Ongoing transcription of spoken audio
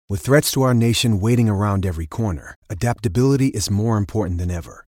With threats to our nation waiting around every corner, adaptability is more important than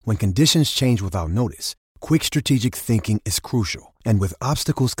ever. When conditions change without notice, quick strategic thinking is crucial. And with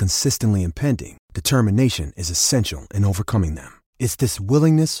obstacles consistently impending, determination is essential in overcoming them. It's this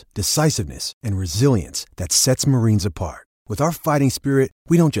willingness, decisiveness, and resilience that sets Marines apart. With our fighting spirit,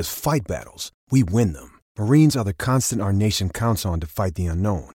 we don't just fight battles, we win them. Marines are the constant our nation counts on to fight the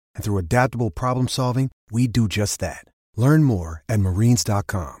unknown. And through adaptable problem solving, we do just that. Learn more at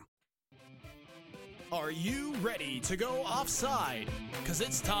marines.com. Are you ready to go offside? Because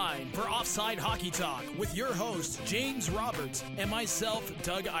it's time for Offside Hockey Talk with your host, James Roberts, and myself,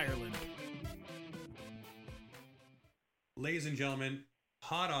 Doug Ireland. Ladies and gentlemen,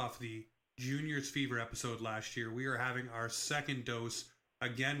 hot off the Juniors Fever episode last year, we are having our second dose,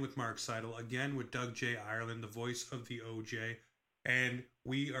 again with Mark Seidel, again with Doug J. Ireland, the voice of the OJ, and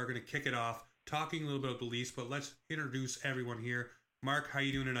we are going to kick it off talking a little bit about the Leafs, but let's introduce everyone here. Mark, how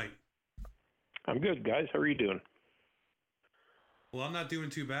you doing tonight? I'm good, guys. How are you doing? Well, I'm not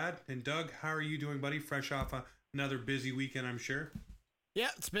doing too bad. And Doug, how are you doing, buddy? Fresh off another busy weekend, I'm sure. Yeah,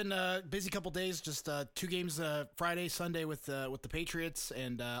 it's been a busy couple days. Just 2 games Friday, Sunday with the Patriots,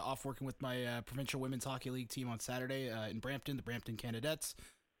 and off working with my provincial women's hockey league team on Saturday in Brampton, the Brampton Canadettes.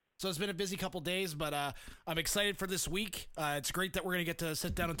 So it's been a busy couple days, but I'm excited for this week. It's great that we're going to get to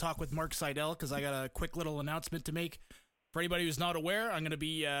sit down and talk with Mark Seidel, because I got a quick little announcement to make. For anybody who's not aware, I'm going to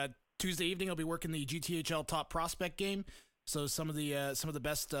be Tuesday evening. I'll be working the GTHL Top Prospect game. So some of the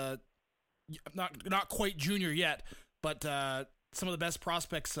best, not quite junior yet, but some of the best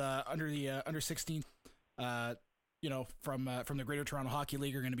prospects under 16, from the Greater Toronto Hockey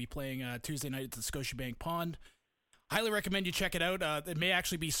League are going to be playing Tuesday night at the Scotiabank Pond. Highly recommend you check it out. It may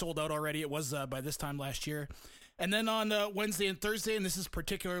actually be sold out already. It was by this time last year. And then on Wednesday and Thursday, and this is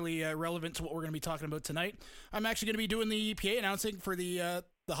particularly relevant to what we're going to be talking about tonight, I'm actually going to be doing the EPA announcing for the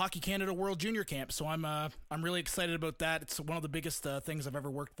Hockey Canada World Junior Camp. So I'm really excited about that. It's one of the biggest things I've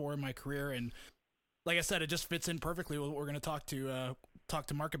ever worked for in my career, and like I said, it just fits in perfectly with what we're going to talk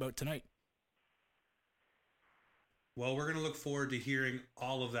to Mark about tonight. Well, we're going to look forward to hearing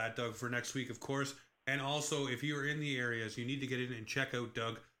all of that, Doug, for next week, of course. And also, if you're in the areas, you need to get in and check out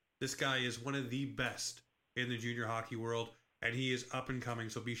Doug. This guy is one of the best in the junior hockey world, and he is up and coming.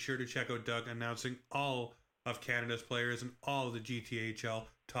 So be sure to check out Doug announcing all of Canada's players and all of the GTHL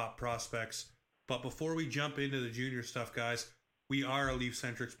top prospects. But before we jump into the junior stuff, guys, we are a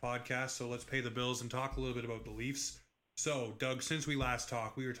Leaf-centric podcast, so let's pay the bills and talk a little bit about the Leafs. So, Doug, since we last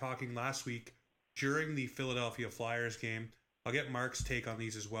talked, we were talking last week during the Philadelphia Flyers game. I'll get Mark's take on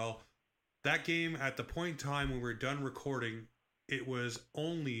these as well. That game, at the point in time when we're done recording, it was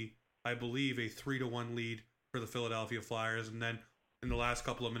only, I believe, a 3-1 lead for the Philadelphia Flyers. And then in the last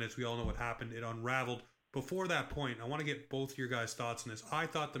couple of minutes, we all know what happened. It unraveled. Before that point, I want to get both your guys' thoughts on this. I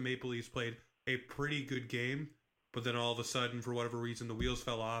thought the Maple Leafs played a pretty good game, but then all of a sudden, for whatever reason, the wheels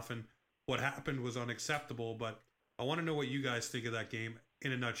fell off, and what happened was unacceptable. But I want to know what you guys think of that game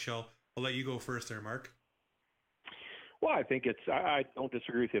in a nutshell. I'll let you go first there, Mark. Well, I think I don't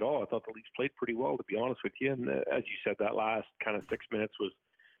disagree with you at all. I thought the Leafs played pretty well, to be honest with you. And as you said, that last kind of 6 minutes was,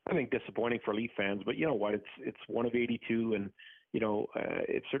 I think, disappointing for Leaf fans. But you know what? It's 1 of 82, and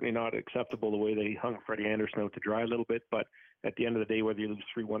it's certainly not acceptable the way they hung Freddie Anderson out to dry a little bit. But at the end of the day, whether you lose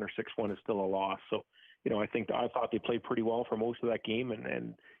 3-1 or 6-1 is still a loss. So, I thought they played pretty well for most of that game,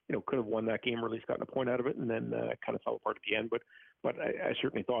 and could have won that game or at least gotten a point out of it, and then kind of fell apart at the end. But I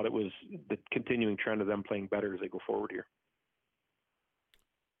certainly thought it was the continuing trend of them playing better as they go forward here.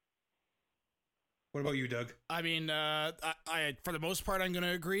 What about you, Doug? I mean, I for the most part, I'm going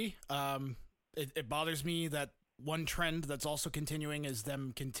to agree. It bothers me that one trend that's also continuing is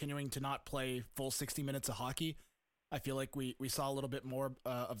them continuing to not play full 60 minutes of hockey. I feel like we saw a little bit more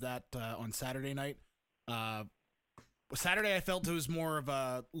of that on Saturday night. Saturday, I felt it was more of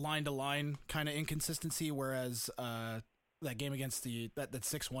a line-to-line kind of inconsistency, whereas that game against that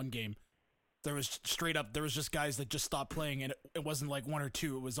 6-1 game, there was just guys that just stopped playing, and it wasn't like 1 or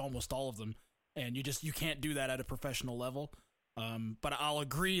 2, it was almost all of them, and you can't do that at a professional level. But I'll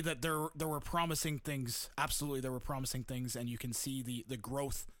agree that there were promising things. Absolutely, there were promising things, and you can see the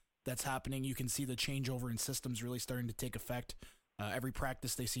growth that's happening. You can see the changeover in systems really starting to take effect. Every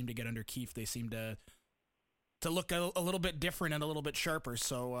practice they seem to get under Keefe, they seem to look a little bit different and a little bit sharper.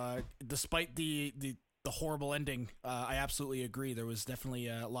 So despite the horrible ending, I absolutely agree. There was definitely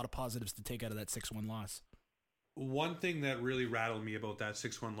a lot of positives to take out of that 6-1 loss. One thing that really rattled me about that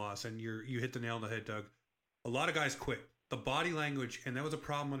 6-1 loss, and you hit the nail on the head, Doug, a lot of guys quit. The body language, and that was a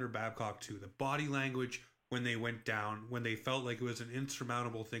problem under Babcock too, the body language when they went down, when they felt like it was an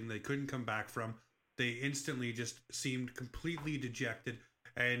insurmountable thing they couldn't come back from, they instantly just seemed completely dejected.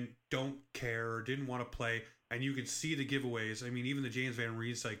 and don't care or didn't want to play. And you could see the giveaways. I mean, even the James Van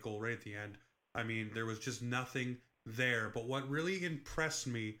Riemsdyk goal right at the end. I mean, there was just nothing there. But what really impressed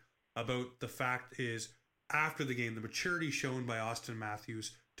me about the fact is after the game, the maturity shown by Austin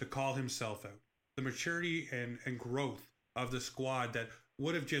Matthews to call himself out, the maturity and growth of the squad that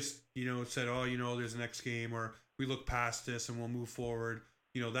would have just, said, oh, there's the next game, or we look past this and we'll move forward.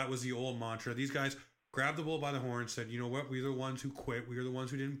 That was the old mantra. These guys grabbed the bull by the horn, said, you know what, we're the ones who quit. We're the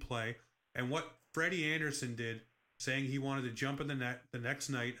ones who didn't play. And what Freddie Anderson did, saying he wanted to jump in the net the next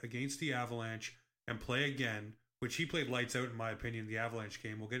night against the Avalanche and play again, which he played lights out, in my opinion, the Avalanche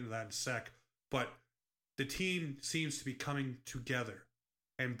game. We'll get into that in a sec. But the team seems to be coming together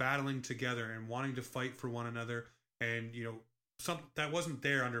and battling together and wanting to fight for one another. And, something that wasn't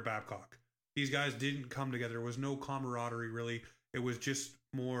there under Babcock. These guys didn't come together. There was no camaraderie, really. It was just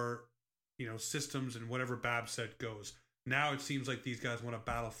more, systems and whatever Bab said goes. Now it seems like these guys want to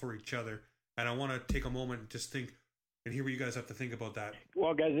battle for each other. And I want to take a moment and just think and hear what you guys have to think about that.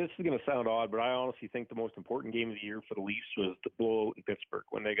 Well, guys, this is going to sound odd, but I honestly think the most important game of the year for the Leafs was the blowout in Pittsburgh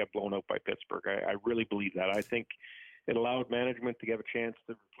when they got blown out by Pittsburgh. I really believe that. I think it allowed management to get a chance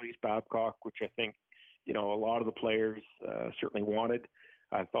to replace Babcock, which I think, a lot of the players certainly wanted.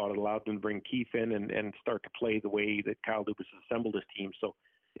 I thought it allowed them to bring Keefe in and start to play the way that Kyle Dubas assembled his team. So,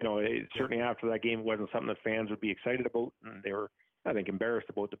 certainly after that game, it wasn't something that fans would be excited about. And they were, I think, embarrassed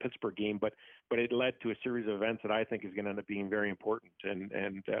about the Pittsburgh game, but it led to a series of events that I think is going to end up being very important.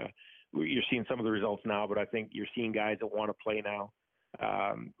 And you're seeing some of the results now, but I think you're seeing guys that want to play now.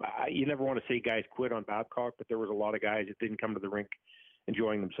 You never want to say guys quit on Babcock, but there was a lot of guys that didn't come to the rink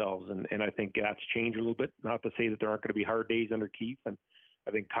enjoying themselves. And I think that's changed a little bit. Not to say that there aren't going to be hard days under Keefe. And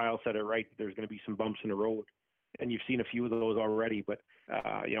I think Kyle said it right. There's going to be some bumps in the road. And you've seen a few of those already. But,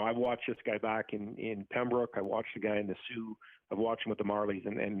 I've watched this guy back in Pembroke. I watched the guy in the Sioux. I've watched him with the Marlies.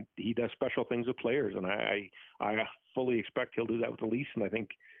 And he does special things with players. And I fully expect he'll do that with the Leafs. And I think,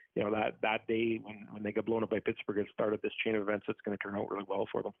 that day when they got blown up by Pittsburgh, it started this chain of events that's going to turn out really well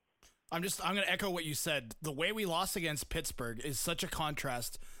for them. I'm going to echo what you said. The way we lost against Pittsburgh is such a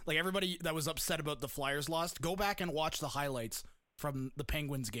contrast. Like everybody that was upset about the Flyers lost, go back and watch the highlights from the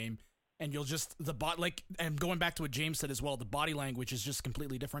Penguins game, and you'll just and going back to what James said as well, the body language is just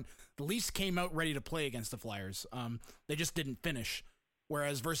completely different. The Leafs came out ready to play against the Flyers. They just didn't finish.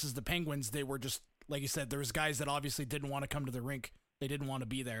 Whereas versus the Penguins, they were just, like you said, there was guys that obviously didn't want to come to the rink. They didn't want to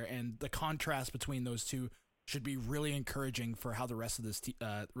be there, and the contrast between those two should be really encouraging for how the rest of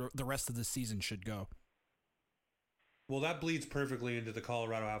this season should go. Well, that bleeds perfectly into the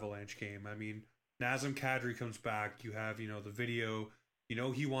Colorado Avalanche game. I mean, Nazem Kadri comes back. You have, the video.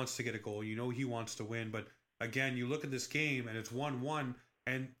 He wants to get a goal. He wants to win. But again, you look at this game, and it's 1-1.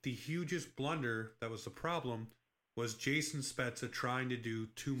 And the hugest blunder that was the problem was Jason Spezza trying to do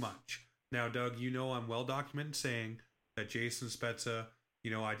too much. Now, Doug, I'm well documented saying that Jason Spezza,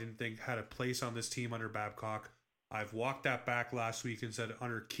 I didn't think had a place on this team under Babcock. I've walked that back last week and said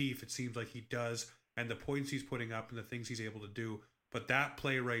under Keefe, it seems like he does, and the points he's putting up and the things he's able to do. But that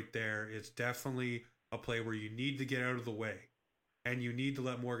play right there is definitely a play where you need to get out of the way, and you need to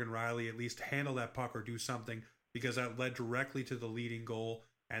let Morgan Riley at least handle that puck or do something, because that led directly to the leading goal,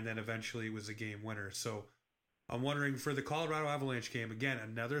 and then eventually it was a game winner. So I'm wondering for the Colorado Avalanche game, again,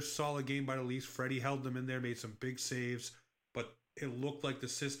 another solid game by the Leafs. Freddie held them in there, made some big saves, but it looked like the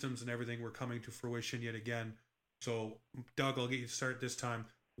systems and everything were coming to fruition yet again. So, Doug, I'll get you to start this time.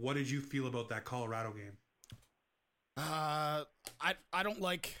 What did you feel about that Colorado game? I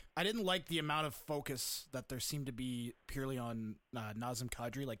didn't like the amount of focus that there seemed to be purely on Nazem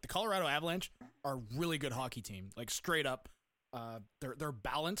Kadri. Like the Colorado Avalanche are a really good hockey team, like straight up. They're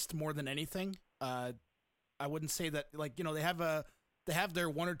balanced more than anything. I wouldn't say that they have their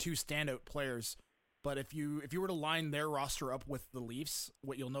one or two standout players, but if you were to line their roster up with the Leafs,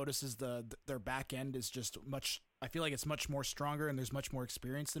 what you'll notice is their back end is just much. I feel like it's much more stronger and there's much more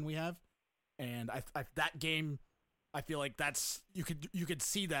experience than we have. And that game, I feel like that's you could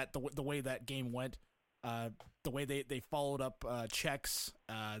see that the way that game went, the way they followed up checks,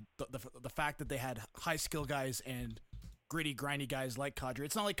 the fact that they had high skill guys and gritty, grindy guys like Kadri.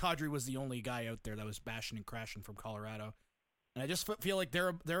 It's not like Kadri was the only guy out there that was bashing and crashing from Colorado. And I just feel like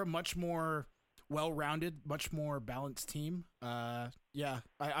they're a much more well-rounded, much more balanced team. I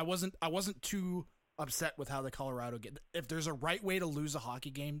wasn't too upset with how the Colorado game. If there's a right way to lose a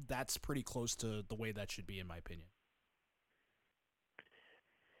hockey game, that's pretty close to the way that should be, in my opinion.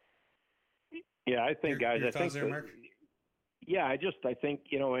 Yeah, I think, guys. Your thoughts there, Mark? Yeah, I think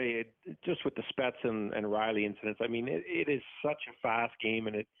just with the Spets and Riley incidents. I mean, it is such a fast game,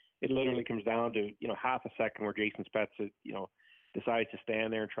 and it literally comes down to half a second where Jason Spets decides to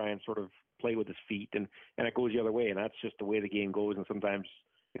stand there and try and sort of play with his feet, and it goes the other way, and that's just the way the game goes. And sometimes,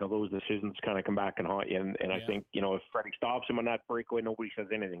 those decisions kind of come back and haunt you. And I think, if Freddie stops him on that breakaway, nobody says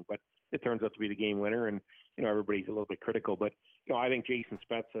anything. But it turns out to be the game winner, and, everybody's a little bit critical. But, I think Jason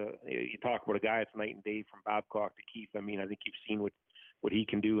Spezza, you talk about a guy that's night and day from Babcock to Keith. I mean, I think you've seen what he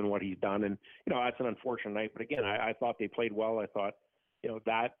can do and what he's done. And, that's an unfortunate night. But, again, I thought they played well. I thought,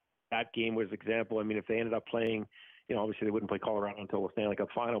 that game was an example. I mean, if they ended up playing, obviously they wouldn't play Colorado until the Stanley Cup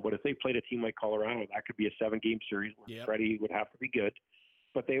final. But if they played a team like Colorado, that could be a 7-game series where Freddie would have to be good.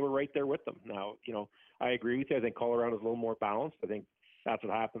 But they were right there with them. Now, I agree with you. I think Colorado's a little more balanced. I think that's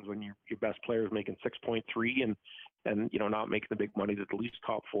what happens when your best player is making 6.3 and not making the big money that the Leafs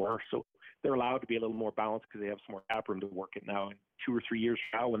top 4. So they're allowed to be a little more balanced because they have some more cap room to work it now. In 2 or 3 years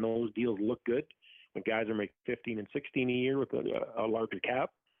from now, when those deals look good, when guys are making 15 and 16 a year with a larger cap,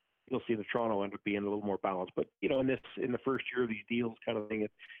 you'll see the Toronto end up being a little more balanced. But in the first year of these deals, kind of thing,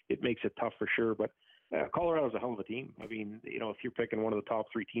 it makes it tough for sure. But Colorado's a hell of a team. I mean, if you're picking one of the top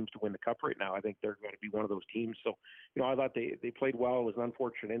 3 teams to win the Cup right now, I think they're going to be one of those teams. So, I thought they played well. It was an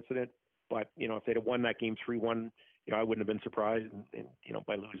unfortunate incident, but if they'd have won that game 3-1, I wouldn't have been surprised. And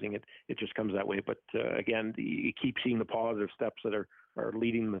by losing it, it just comes that way. But again, you keep seeing the positive steps that are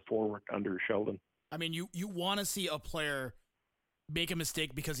leading them forward under Sheldon. I mean, you want to see a player make a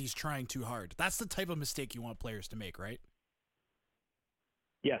mistake because he's trying too hard. That's the type of mistake you want players to make, right?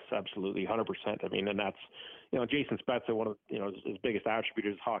 Yes, absolutely, 100%. I mean, and that's, Jason Spezza, one of his biggest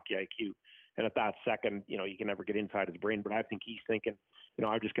attribute is hockey IQ, and at that second, you can never get inside his brain. But I think he's thinking,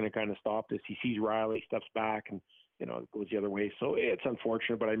 I'm just going to kind of stop this. He sees Riley, steps back, and it goes the other way. So it's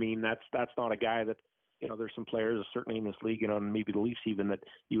unfortunate, but I mean, that's not a guy that, there's some players certainly in this league, and maybe the Leafs even, that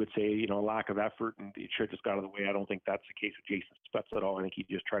you would say, lack of effort and it should have just got out of the way. I don't think that's the case with Jason Spezza at all. I think he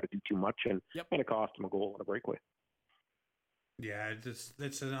just tried to do too much, and it cost him a goal and a breakaway. Yeah,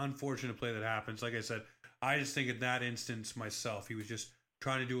 it's an unfortunate play that happens. Like I said, I just think in that instance myself, he was just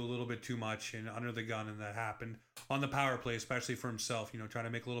trying to do a little bit too much and under the gun, and that happened on the power play, especially for himself, trying to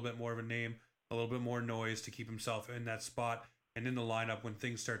make a little bit more of a name, a little bit more noise to keep himself in that spot and in the lineup when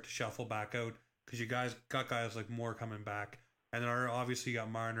things start to shuffle back out, because you guys got guys like Moore coming back, and then obviously you got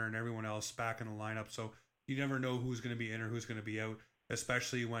Marner and everyone else back in the lineup, so you never know who's going to be in or who's going to be out,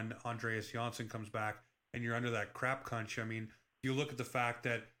 especially when Andreas Janssen comes back and you're under that crap crunch. I mean, you look at the fact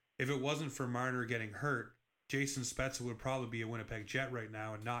that if it wasn't for Marner getting hurt, Jason Spezza would probably be a Winnipeg Jet right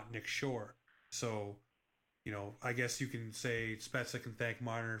now and not Nick Shore. So, I guess you can say Spezza can thank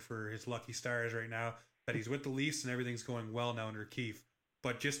Marner for his lucky stars right now, that he's with the Leafs and everything's going well now under Keefe.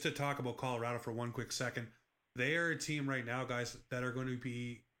 But just to talk about Colorado for one quick second, they are a team right now, guys, that are going to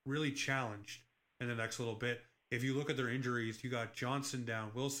be really challenged in the next little bit. If you look at their injuries, you got Johnson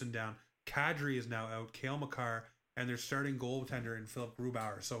down, Wilson down, Kadri is now out, Cale Makar, and their starting goaltender in Philip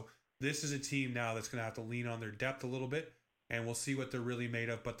Grubauer. So this is a team now that's going to have to lean on their depth a little bit, and we'll see what they're really made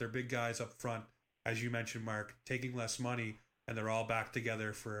of. But they're big guys up front, as you mentioned, Mark, taking less money, and they're all back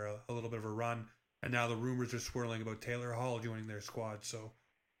together for a little bit of a run. And now the rumors are swirling about Taylor Hall joining their squad. So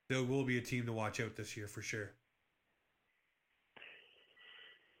there will be a team to watch out this year for sure.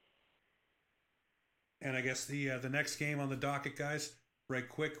 And I guess the next game on the docket, guys, right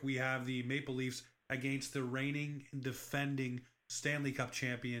quick, we have the Maple Leafs against the reigning and defending Stanley Cup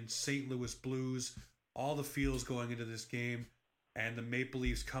champions, St. Louis Blues. All the feels going into this game, and the Maple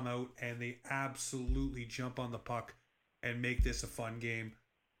Leafs come out and they absolutely jump on the puck and make this a fun game.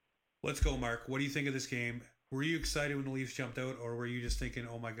 Let's go, Mark. What do you think of this game? Were you excited when the Leafs jumped out, or were you just thinking,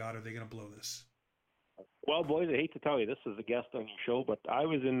 oh my God, are they going to blow this? Well, boys, I hate to tell you, this is a guest on your show, but I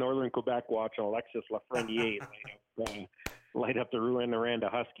was in northern Quebec watching Alexis Lafreniere light up the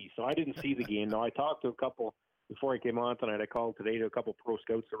Rouyn-Noranda Huskies. So I didn't see the game. Now, I talked to a couple before I came on tonight. I called today to a couple pro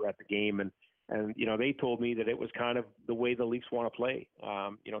scouts that were at the game, and they told me that it was kind of the way the Leafs want to play.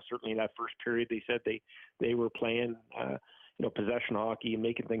 Certainly in that first period, they said they were playing possession hockey and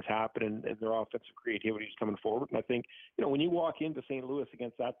making things happen, and their offensive creativity was coming forward. And I think when you walk into St. Louis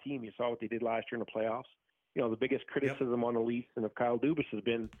against that team, you saw what they did last year in the playoffs. The biggest criticism on the Leafs and of Kyle Dubas has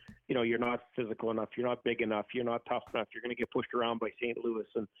been, you're not physical enough, you're not big enough, you're not tough enough, you're going to get pushed around by St. Louis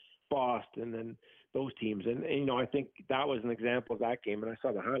and Boston and those teams. And I think that was an example of that game. And I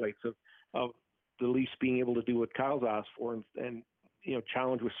saw the highlights of the Leafs being able to do what Kyle's asked for and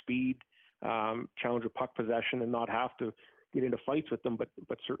challenge with speed, challenge with puck possession, and not have to get into fights with them, but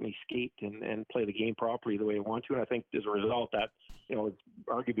certainly skate and play the game properly the way they want to. And I think as a result, that it's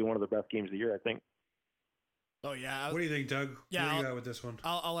arguably one of the best games of the year, I think. Oh yeah. What do you think, Doug? Yeah, what do you got with this one?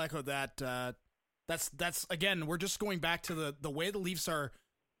 I'll echo that. That's again, we're just going back to the way the Leafs are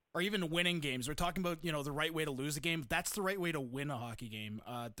or even winning games. We're talking about, the right way to lose a game. That's the right way to win a hockey game.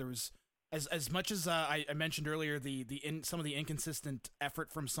 There's as much as I mentioned earlier, some of the inconsistent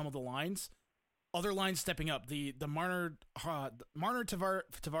effort from some of the lines, other lines stepping up. The Marner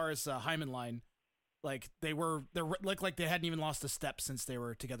Tavares Hyman line, like they looked like they hadn't even lost a step since they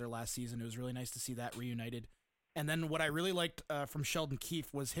were together last season. It was really nice to see that reunited. And then what I really liked from Sheldon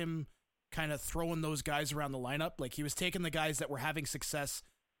Keefe was him kind of throwing those guys around the lineup. Like he was taking the guys that were having success,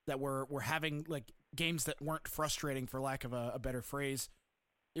 that were having like games that weren't frustrating, for lack of a better phrase.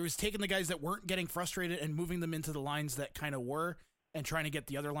 It was taking the guys that weren't getting frustrated and moving them into the lines that kind of were, and trying to get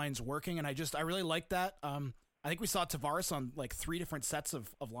the other lines working. And I really like that. I think we saw Tavares on like 3 different sets of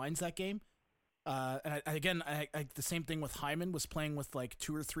lines that game. And I the same thing with Hyman, was playing with like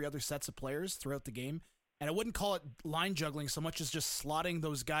 2 or 3 other sets of players throughout the game. And I wouldn't call it line juggling so much as just slotting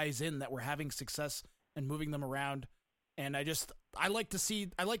those guys in that were having success and moving them around. And I like to see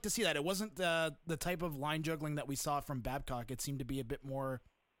that. It wasn't the type of line juggling that we saw from Babcock. It seemed to be a bit more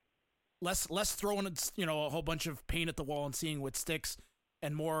less throwing a whole bunch of paint at the wall and seeing what sticks,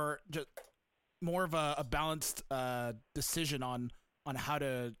 and more of a balanced decision on how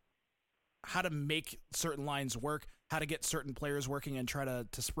to make certain lines work, how to get certain players working, and try to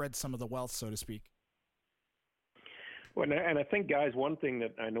spread some of the wealth, so to speak. Well, and I think, guys, one thing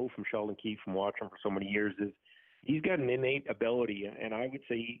that I know from Sheldon Keefe, from watching for so many years, is he's got an innate ability, and I would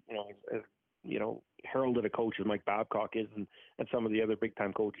say, as heralded a coach as Mike Babcock is, and some of the other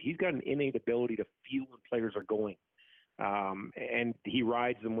big-time coaches, he's got an innate ability to feel when players are going. And he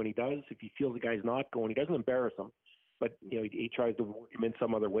rides them when he does. If he feels the guy's not going, he doesn't embarrass them, but he tries to work him in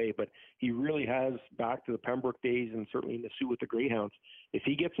some other way. But he really has, back to the Pembroke days and certainly in the Sioux with the Greyhounds, if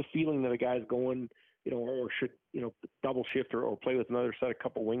he gets a feeling that a guy's going, or should, double shift or play with another set, a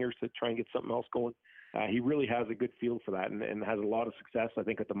couple wingers to try and get something else going, he really has a good feel for that, and has a lot of success. I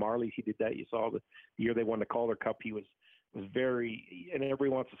think at the Marlies he did that. You saw the year they won the Calder Cup, he was very, and everybody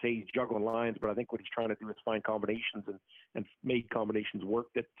wants to say he's juggling lines, but I think what he's trying to do is find combinations and made combinations work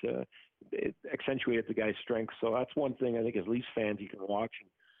that it accentuated the guy's strengths. So that's one thing I think as Leafs fans you can watch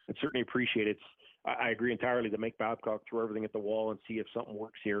and certainly appreciate. I agree entirely that Mike Babcock throw everything at the wall and see if something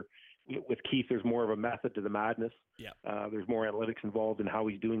works here. With Keith, there's more of a method to the madness. Yeah. There's more analytics involved in how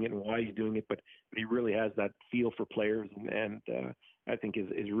he's doing it and why he's doing it, but he really has that feel for players, and I think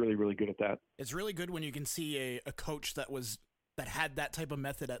is really, really good at that. It's really good when you can see a coach that had that type of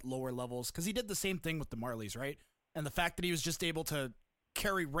method at lower levels, because he did the same thing with the Marlies, right? And the fact that he was just able to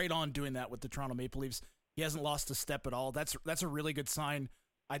carry right on doing that with the Toronto Maple Leafs, he hasn't lost a step at all. That's a really good sign.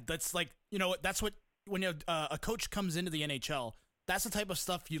 That's like, that's what, when a coach comes into the NHL, that's the type of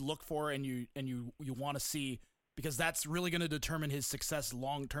stuff you look for and you want to see, because that's really going to determine his success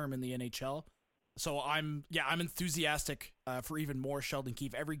long term in the NHL. So I'm enthusiastic for even more Sheldon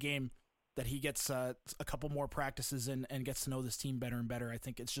Keefe. Every game that he gets a couple more practices in and gets to know this team better and better, I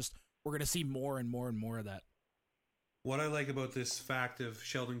think it's just, we're going to see more and more and more of that. What I like about this fact of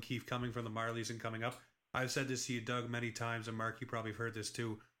Sheldon Keefe coming from the Marlies and coming up, I've said this to you, Doug, many times, and Mark, you probably have heard this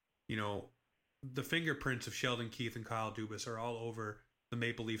too. The fingerprints of Sheldon Keefe and Kyle Dubas are all over the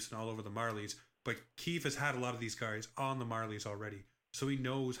Maple Leafs and all over the Marlies, but Keefe has had a lot of these guys on the Marlies already, so he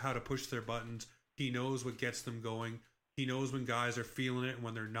knows how to push their buttons. He knows what gets them going. He knows when guys are feeling it and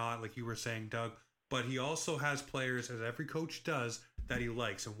when they're not, like you were saying, Doug. But he also has players, as every coach does, that he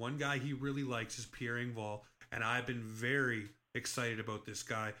likes. And one guy he really likes is Pierre Engvall, and I've been very excited about this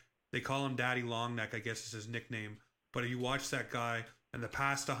guy. They call him Daddy Longneck, I guess is his nickname. But if you watch that guy, and the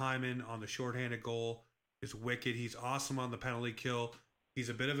pass to Hyman on the shorthanded goal is wicked. He's awesome on the penalty kill. He's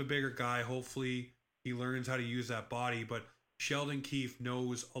a bit of a bigger guy. Hopefully he learns how to use that body. But Sheldon Keefe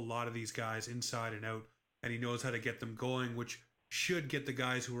knows a lot of these guys inside and out, and he knows how to get them going, which should get the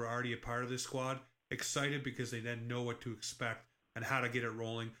guys who are already a part of this squad excited, because they then know what to expect and how to get it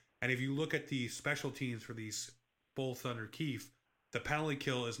rolling. And if you look at the special teams for these both under Keefe, the penalty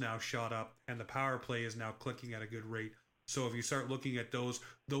kill is now shot up and the power play is now clicking at a good rate. So if you start looking at those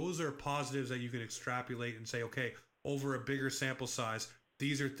are positives that you can extrapolate and say, okay, over a bigger sample size,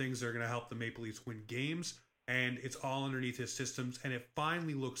 these are things that are going to help the Maple Leafs win games, and it's all underneath his systems. And it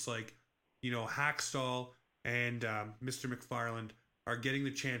finally looks like, Hackstall and Mr. McFarland are getting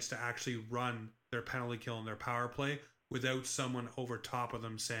the chance to actually run their penalty kill and their power play without someone over top of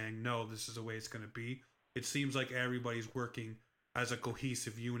them saying, no, this is the way it's going to be. It seems like everybody's working as a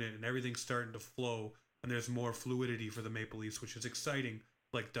cohesive unit and everything's starting to flow. And there's more fluidity for the Maple Leafs, which is exciting,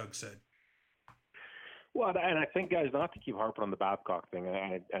 like Doug said. Well, and I think, guys, not to keep harping on the Babcock thing,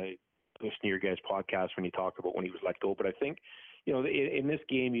 I listened to your guys' podcast when you talked about when he was let go, but I think in this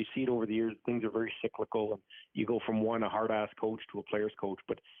game, you see it over the years. Things are very cyclical, and you go from a hard-ass coach to a player's coach.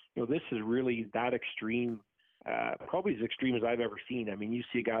 But this is really that extreme, probably as extreme as I've ever seen. I mean, you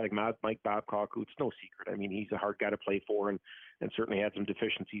see a guy like Mike Babcock, who it's no secret. I mean, he's a hard guy to play for, and certainly had some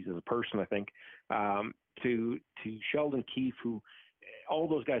deficiencies as a person, I think. To Sheldon Keefe, who all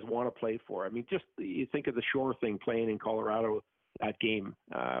those guys want to play for. I mean, just you think of the Shore thing playing in Colorado that game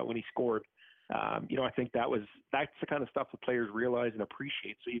when he scored. I think that's the kind of stuff the players realize and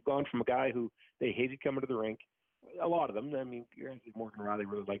appreciate. So you've gone from a guy who they hated coming to the rink, a lot of them. I mean, Morgan Riley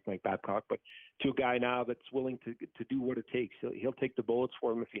really liked Mike Babcock, but to a guy now that's willing to do what it takes. He'll take the bullets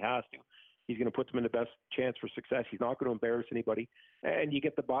for him if he has to. He's going to put them in the best chance for success. He's not going to embarrass anybody, and you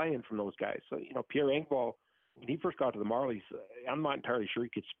get the buy-in from those guys. So Pierre Engvall, when he first got to the Marlies, I'm not entirely sure he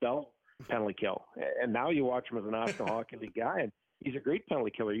could spell penalty kill, and now you watch him as a National Hockey League guy, and he's a great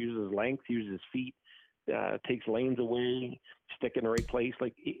penalty killer. He uses his length, uses his feet, takes lanes away, stick in the right place,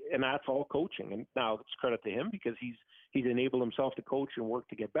 and that's all coaching. And now it's credit to him because he's enabled himself to coach and work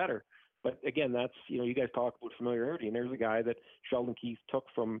to get better. But again, that's you guys talk about familiarity, and there's a guy that Sheldon Keefe took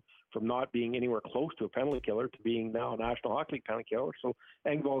from not being anywhere close to a penalty killer to being now a National Hockey League penalty killer. So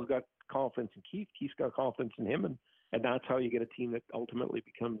Engvall's got confidence in Keefe. Keefe's got confidence in him, and that's how you get a team that ultimately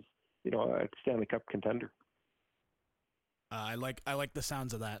becomes a Stanley Cup contender. I like the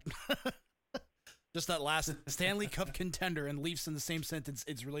sounds of that. Just that last Stanley Cup contender and Leafs in the same sentence.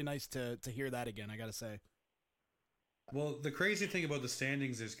 It's really nice to hear that again, I got to say. Well, the crazy thing about the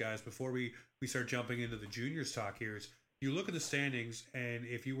standings is, guys, before we start jumping into the juniors talk here, is you look at the standings, and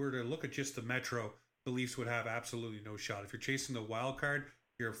if you were to look at just the Metro, the Leafs would have absolutely no shot. If you're chasing the wild card,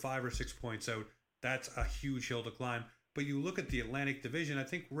 you're 5 or 6 points out. That's a huge hill to climb. But you look at the Atlantic Division, I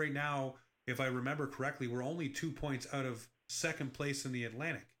think right now, if I remember correctly, we're only 2 points out of second place in the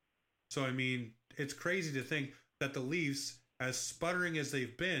Atlantic. So, I mean, it's crazy to think that the Leafs, as sputtering as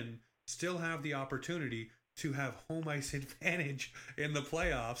they've been, still have the opportunity to have home ice advantage in the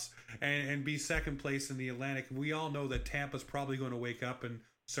playoffs and be second place in the Atlantic. We all know that Tampa's probably going to wake up and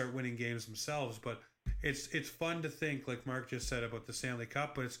start winning games themselves, but it's fun to think, like Mark just said, about the Stanley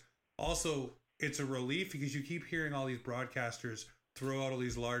Cup, but it's a relief because you keep hearing all these broadcasters throw out all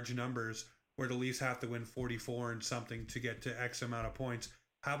these large numbers where the Leafs have to win 44 and something to get to X amount of points.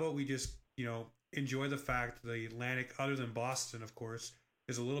 How about we just, enjoy the fact that the Atlantic, other than Boston, of course,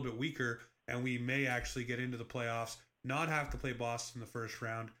 is a little bit weaker, and we may actually get into the playoffs, not have to play Boston in the first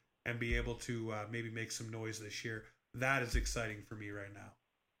round, and be able to maybe make some noise this year. That is exciting for me right now.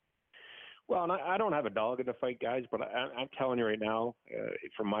 Well, and I don't have a dog in the fight, guys, but I'm telling you right now, I've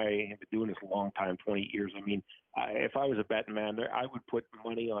been doing this a long time, 20 years. I mean, if I was a betting man, I would put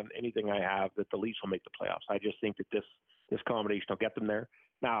money on anything I have that the Leafs will make the playoffs. I just think that this combination will get them there.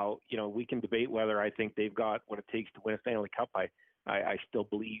 Now, we can debate whether I think they've got what it takes to win a Stanley Cup. I still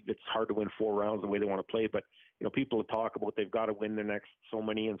believe it's hard to win 4 rounds the way they want to play, but people talk about they've got to win their next so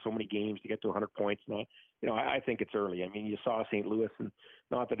many games to get to 100 points. And I think it's early. I mean, you saw St. Louis, and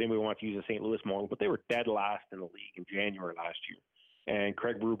not that anybody wants to use the St. Louis model, but they were dead last in the league in January last year, and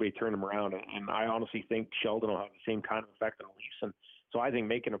Craig Berube turned them around. And I honestly think Sheldon will have the same kind of effect on the Leafs. And so I think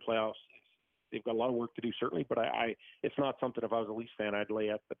making the playoffs, they've got a lot of work to do, certainly, but it's not something, if I was a Leafs fan, I'd lay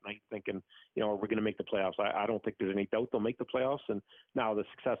up at night thinking, are we going to make the playoffs? I don't think there's any doubt they'll make the playoffs, and now the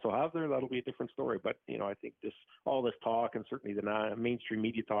success they'll have there, that'll be a different story. But, I think all this talk, and certainly the mainstream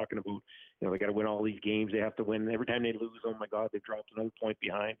media talking about, they got to win all these games, they have to win. Every time they lose, oh my God, they've dropped another point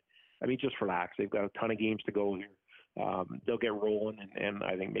behind. I mean, just relax. They've got a ton of games to go here. They'll get rolling, and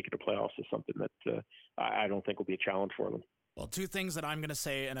I think making the playoffs is something that I don't think will be a challenge for them. Well, 2 things that I'm going to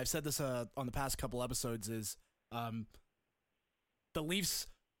say, and I've said this on the past couple episodes, is the Leafs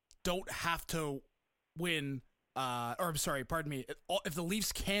don't have to win, pardon me. If the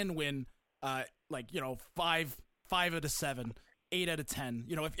Leafs can win, 5 out of 7, 8 out of 10,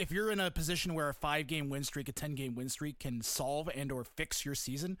 if you're in a position where a 5-game win streak, a 10-game win streak can solve and or fix your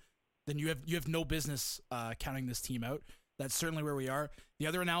season, then you have no business counting this team out. That's certainly where we are. The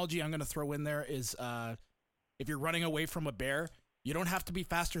other analogy I'm going to throw in there is if you're running away from a bear, you don't have to be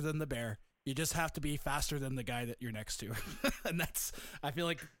faster than the bear. You just have to be faster than the guy that you're next to. And I feel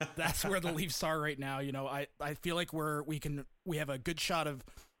like that's where the Leafs are right now. I feel like we have a good shot of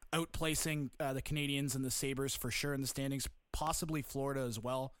outplacing the Canadians and the Sabres for sure in the standings, possibly Florida as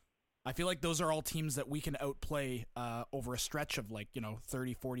well. I feel like those are all teams that we can outplay over a stretch of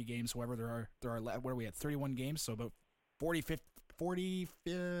 30, 40 games, whoever there are. What are we at? 31 games. So about 40,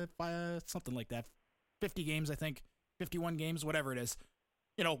 something like that. 50 games, I think, 51 games, whatever it is.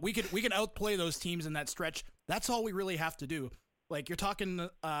 We can outplay those teams in that stretch. That's all we really have to do. Like, you're talking,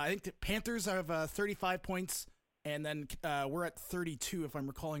 I think the Panthers have 35 points and then we're at 32 if I'm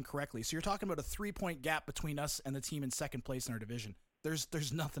recalling correctly. So you're talking about a 3-point gap between us and the team in second place in our division.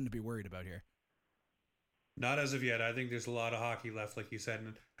 There's nothing to be worried about here. Not as of yet. I think there's a lot of hockey left, like you said.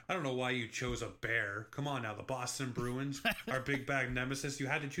 And I don't know why you chose a bear. Come on now, the Boston Bruins, our big bag nemesis. You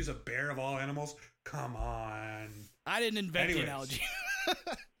had to choose a bear of all animals? Come on. I didn't invent the analogy.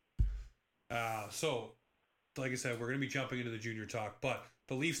 So, like I said, we're going to be jumping into the junior talk. But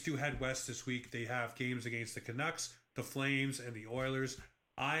the Leafs do head west this week. They have games against the Canucks, the Flames, and the Oilers.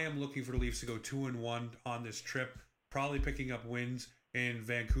 I am looking for the Leafs to go 2-1 on this trip, probably picking up wins in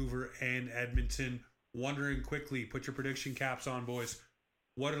Vancouver and Edmonton. Wondering quickly, put your prediction caps on, boys.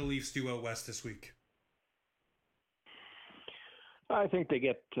 What do the Leafs do out west this week? I think they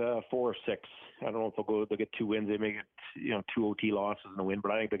get 4 or 6. I don't know if they'll get 2 wins. They may get 2 OT losses and a win,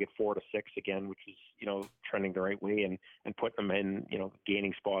 but I think they get 4 to 6 again, which is trending the right way and put them in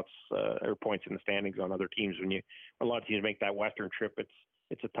gaining spots or points in the standings on other teams. When a lot of teams make that Western trip,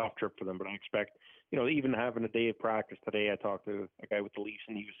 it's a tough trip for them. But I expect even having a day of practice today. I talked to a guy with the Leafs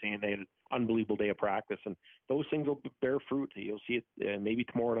and he was saying they had an unbelievable day of practice, and those things will bear fruit. You'll see it maybe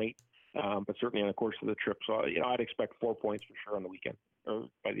tomorrow night. But certainly on the course of the trip. So, I'd expect 4 points for sure on the weekend or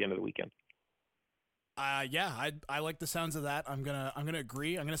by the end of the weekend. I like the sounds of that. I'm gonna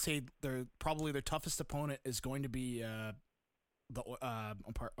agree. I'm gonna say probably their toughest opponent is going to be hold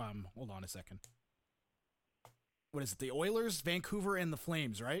on a second. What is it? The Oilers, Vancouver, and the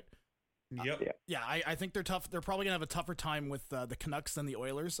Flames, right? Yep. Yeah, I think they're tough. They're probably gonna have a tougher time with the Canucks than the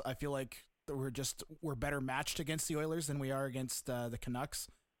Oilers. I feel like we're better matched against the Oilers than we are against the Canucks.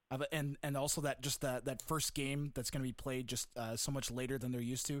 And also that first game that's going to be played just so much later than they're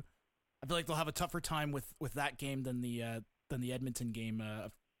used to. I feel like they'll have a tougher time with that game than the Edmonton game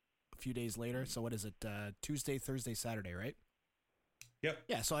a few days later. So what is it? Tuesday, Thursday, Saturday, right? Yep.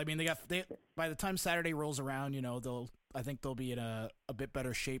 Yeah. So I mean, they by the time Saturday rolls around, I think they'll be in a bit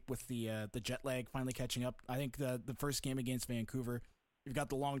better shape with the jet lag finally catching up. I think the first game against Vancouver, you've got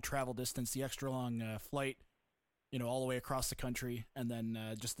the long travel distance, the extra long flight. All the way across the country, and then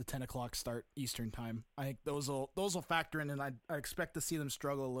just the 10 o'clock start Eastern time. I think those will factor in, and I expect to see them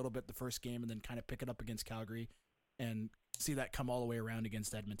struggle a little bit the first game, and then kind of pick it up against Calgary, and see that come all the way around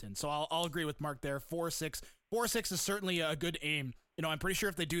against Edmonton. So I'll agree with Mark there. 4-6. 4-6 is certainly a good aim. I'm pretty sure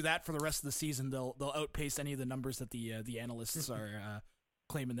if they do that for the rest of the season, they'll outpace any of the numbers that the analysts are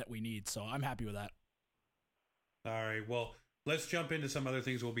claiming that we need. So I'm happy with that. All right. Well, let's jump into some other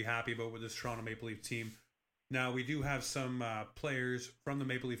things we'll be happy about with this Toronto Maple Leaf team. Now, we do have some players from the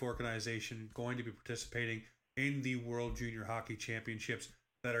Maple Leaf organization going to be participating in the World Junior Hockey Championships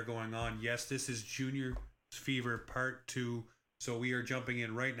that are going on. Yes, this is Junior Fever Part 2, so we are jumping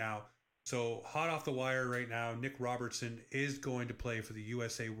in right now. So, hot off the wire right now, Nick Robertson is going to play for the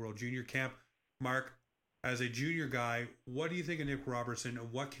USA World Junior Camp. Mark, as a junior guy, what do you think of Nick Robertson,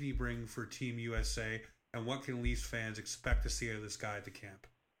 and what can he bring for Team USA, and what can Leafs fans expect to see out of this guy at the camp?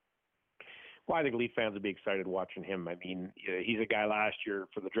 Well, I think Leaf fans would be excited watching him. I mean, he's a guy last year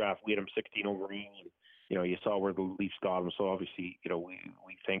for the draft. We had him 16 overall, and you saw where the Leafs got him. So obviously,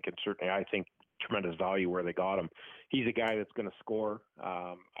 we think, and certainly I think, tremendous value where they got him. He's a guy that's going to score.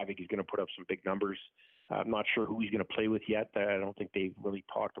 I think he's going to put up some big numbers. I'm not sure who he's going to play with yet. I don't think they've really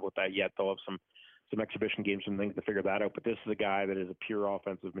talked about that yet. They'll have some exhibition games, some things to figure that out. But this is a guy that is a pure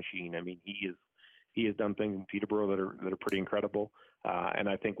offensive machine. I mean, he has done things in Peterborough that are pretty incredible. And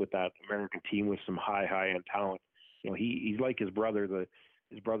I think with that American team with some high-end talent, he's like his brother,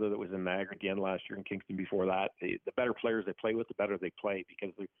 his brother that was in Niagara at the end last year in Kingston before that. The better players they play with, the better they play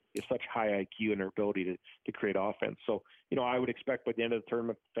because they have such high IQ in their ability to create offense. So, I would expect by the end of the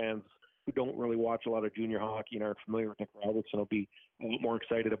tournament, fans who don't really watch a lot of junior hockey and aren't familiar with Nick Robertson will be a lot more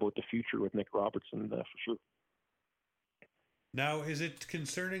excited about the future with Nick Robertson for sure. Now, is it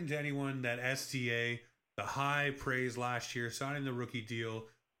concerning to anyone that SDA, the high praise last year, signing the rookie deal,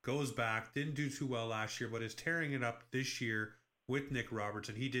 goes back, didn't do too well last year, but is tearing it up this year with Nick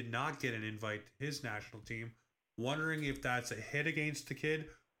Robertson? He did not get an invite to his national team. Wondering if that's a hit against the kid,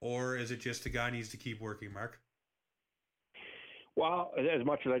 or is it just the guy needs to keep working, Mark? Well, as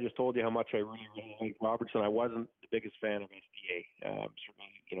much as I just told you how much I really, really like Robertson, I wasn't the biggest fan of SDA.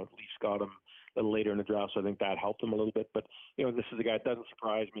 Certainly, the Leafs got him a little later in the draft, so I think that helped him a little bit. But, this is a guy that doesn't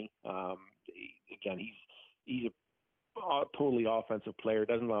surprise me. Again, he's a totally offensive player,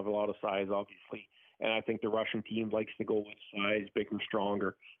 doesn't have a lot of size, obviously. And I think the Russian team likes to go with size, bigger,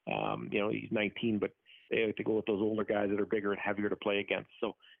 stronger. He's 19, but they like to go with those older guys that are bigger and heavier to play against.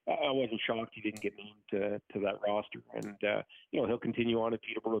 So I wasn't shocked he didn't get named to that roster. And, he'll continue on at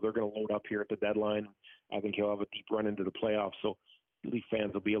Peterborough. They're going to load up here at the deadline. I think he'll have a deep run into the playoffs. So, Leaf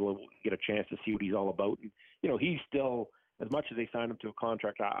fans will be able to get a chance to see what he's all about. And, he's still, as much as they signed him to a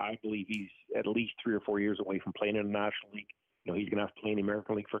contract, I believe he's at least 3 or 4 years away from playing in the National League. He's going to have to play in the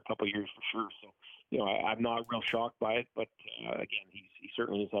American League for a couple of years for sure. So, I'm not real shocked by it, but again, he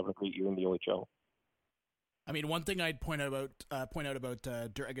certainly is having a great year in the OHL. I mean, one thing I'd point out about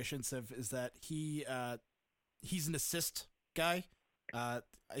Dragoshinsev is that he's an assist guy. I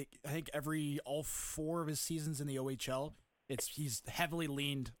think all 4 of his seasons in the OHL, he's heavily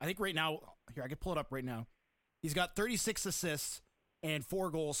leaned. I think right now, here I can pull it up right now. He's got 36 assists and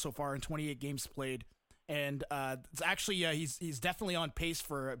 4 goals so far in 28 games played. And it's actually he's definitely on pace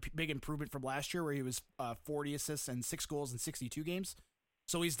for a big improvement from last year, where he was 40 assists and 6 goals in 62 games.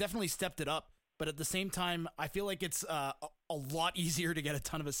 So he's definitely stepped it up. But at the same time, I feel like it's a lot easier to get a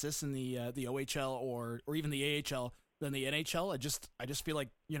ton of assists in the OHL or even the AHL than the NHL. I just feel like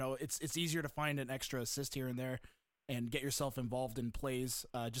it's easier to find an extra assist here and there and get yourself involved in plays.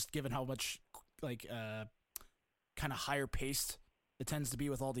 Just given how much kind of higher paced it tends to be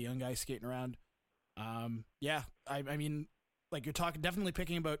with all the young guys skating around. I mean, like you're talking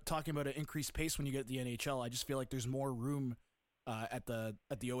about an increased pace when you get the NHL. I just feel like there's more room at the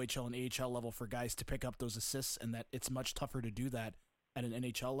OHL and AHL level for guys to pick up those assists, and that it's much tougher to do that at an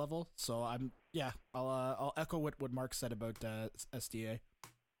NHL level. So I'll echo what Mark said about SDA.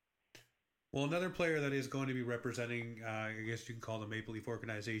 Well, another player that is going to be representing, I guess you can call the Maple Leaf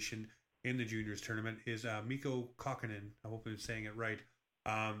organization in the juniors tournament, is Mikko Kokkonen. I hope I'm saying it right.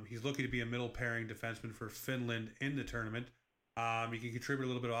 He's looking to be a middle pairing defenseman for Finland in the tournament. He can contribute a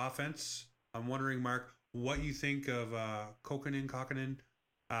little bit of offense. I'm wondering, Mark, what you think of Kokkonen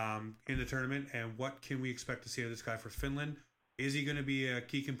in the tournament, and what can we expect to see of this guy for Finland? Is he going to be a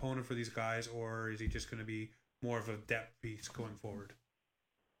key component for these guys, or is he just going to be more of a depth piece going forward?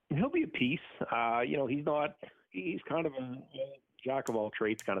 He'll be a piece. He's kind of a jack of all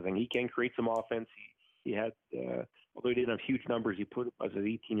trades kind of thing. He can create some offense. He had, although he didn't have huge numbers, he put as an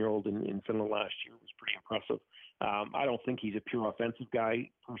 18-year-old in Finland last year. It was pretty impressive. I don't think he's a pure offensive guy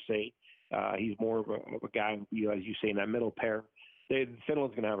per se. He's more of a guy, as you say, in that middle pair.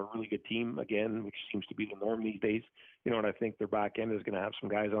 Finland's going to have a really good team again, which seems to be the norm these days. And I think their back end is going to have some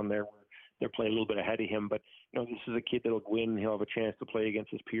guys on there where they're playing a little bit ahead of him. But this is a kid that'll go in. He'll have a chance to play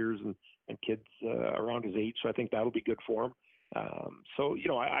against his peers and kids around his age. So I think that'll be good for him.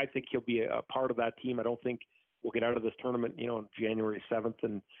 I think he'll be a part of that team. I don't think we'll get out of this tournament, on January 7th,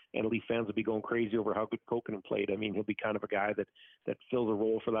 and Leaf fans will be going crazy over how good Kokkonen played. I mean, he'll be kind of a guy that fills a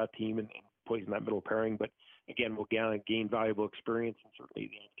role for that team and plays in that middle pairing. But again, we'll gain valuable experience and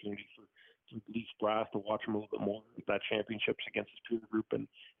certainly the opportunity for Leafs brass to watch him a little bit more with that championships against his peer group and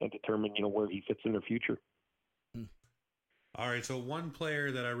determine, where he fits in their future. All right. So one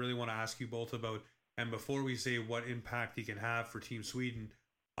player that I really want to ask you both about, and before we say what impact he can have for Team Sweden,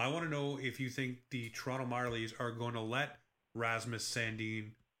 I want to know if you think the Toronto Marlies are going to let Rasmus Sandin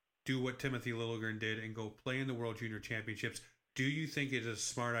do what Timothy Liljegren did and go play in the World Junior Championships. Do you think it is a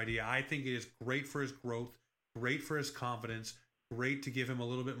smart idea? I think it is great for his growth, great for his confidence, great to give him a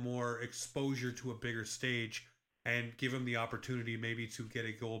little bit more exposure to a bigger stage and give him the opportunity maybe to get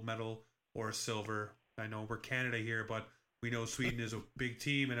a gold medal or a silver. I know we're Canada here, but we know Sweden is a big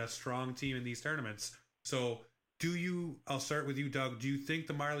team and a strong team in these tournaments. So I'll start with you, Doug. Do you think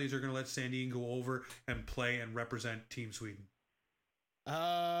the Marlies are going to let Sandin go over and play and represent Team Sweden?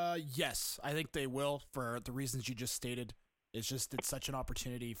 Yes, I think they will for the reasons you just stated. It's such an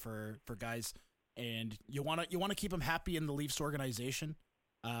opportunity for guys, and you want to keep them happy in the Leafs organization.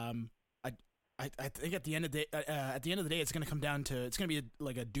 I think at the end of the day, it's going to come down to it's going to be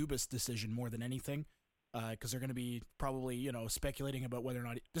like a Dubas decision more than anything, because they're going to be probably speculating about whether or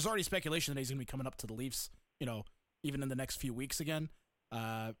not there's already speculation that he's going to be coming up to the Leafs, even in the next few weeks again.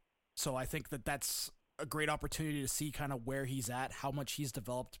 So I think that's a great opportunity to see kind of where he's at, how much he's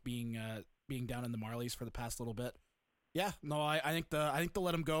developed being down in the Marlies for the past little bit. Yeah, no, I think they'll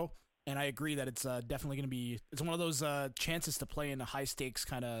let him go, and I agree that it's definitely going to be one of those chances to play in a high stakes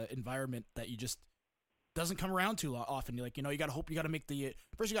kind of environment that you just doesn't come around too often. You got to hope you got to make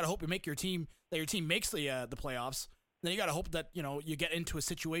first you got to hope you make your team makes the playoffs. Then you got to hope that you get into a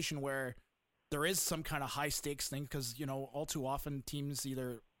situation where there is some kind of high stakes thing, because all too often teams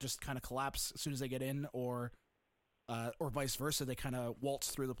either just kind of collapse as soon as they get in, or vice versa. They kind of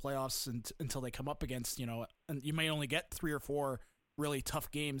waltz through the playoffs until they come up against, and you may only get 3 or 4 really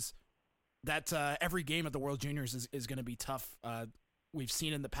tough games. That every game at the World Juniors is going to be tough. We've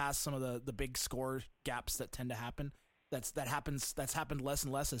seen in the past some of the big score gaps that tend to happen. That's happened less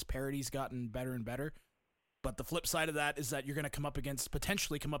and less as parity's gotten better and better. But the flip side of that is that you're going to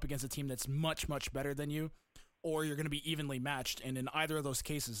potentially come up against a team that's much, much better than you, or you're going to be evenly matched. And in either of those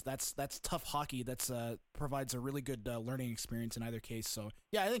cases, that's tough hockey. That's provides a really good learning experience in either case. So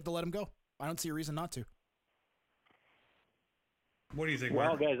yeah, I think they'll let him go. I don't see a reason not to. What do you think,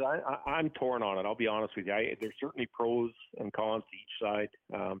 Well, Mark? guys, I'm torn on it. I'll be honest with you. There's certainly pros and cons to each side.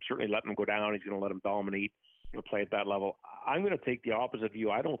 Certainly letting him go down. He's going to let him dominate, play at that level. I'm going to take the opposite view.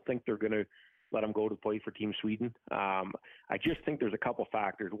 I don't think they're going to let him go to play for Team Sweden. I just think there's a couple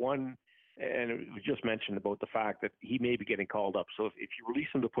factors. One, and it was just mentioned about the fact that he may be getting called up. So if you release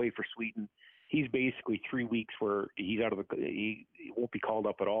him to play for Sweden, he's basically 3 weeks where he's out of he won't be called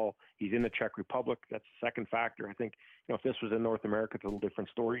up at all. He's in the Czech Republic. That's the second factor. I think, if this was in North America, it's a little different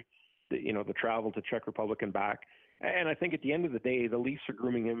story. The travel to Czech Republic and back. And I think at the end of the day, the Leafs are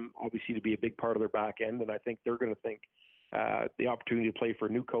grooming him obviously to be a big part of their back end. And I think they're going to think the opportunity to play for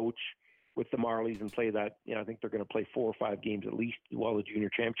a new coach with the Marlies and play that, I think they're going to play 4 or 5 games at least while the junior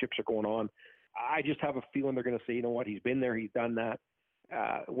championships are going on. I just have a feeling they're going to say, you know what, he's been there, he's done that.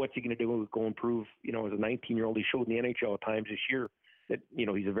 What's he going to do? Go and prove, as a 19-year-old, he showed in the NHL at times this year that,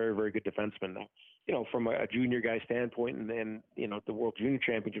 he's a very, very good defenseman. Now, from a junior guy standpoint and then, the World Junior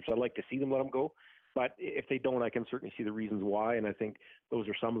Championships, I'd like to see them let him go. But if they don't, I can certainly see the reasons why, and I think those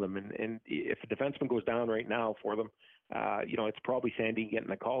are some of them. And if a defenseman goes down right now for them, it's probably Sandy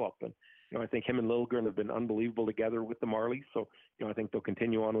getting a call-up. And, I think him and Liljegren have been unbelievable together with the Marlies. So, I think they'll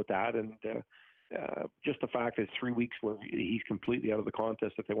continue on with that. And just the fact that it's 3 weeks where he's completely out of the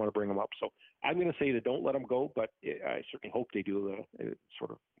contest if they want to bring him up. So I'm going to say that don't let him go, but I certainly hope they do,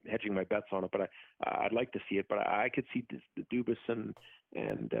 sort of hedging my bets on it. But I'd like to see it. But I could see Dubas and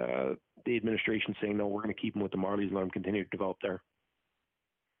the administration saying, no, we're going to keep him with the Marlies and let him continue to develop there.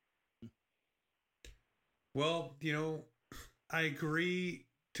 Well, I agree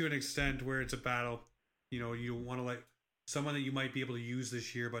to an extent where it's a battle. You don't want to let someone that you might be able to use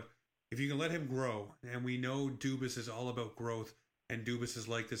this year, but if you can let him grow, and we know Dubas is all about growth, and Dubas is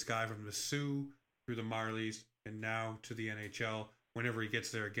like this guy from the Sioux through the Marlies and now to the NHL whenever he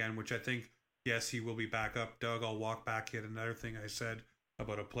gets there again, which I think, yes, he will be back up. Doug, I'll walk back yet another thing I said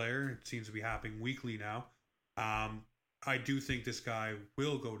about a player. It seems to be happening weekly now. I do think this guy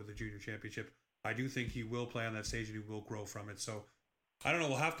will go to the junior championship. I do think he will play on that stage and he will grow from it. So I don't know.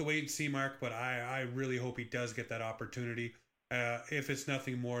 We'll have to wait and see, Mark, but I really hope he does get that opportunity. If it's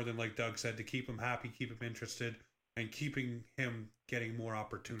nothing more than, like Doug said, to keep him happy, keep him interested, and keeping him getting more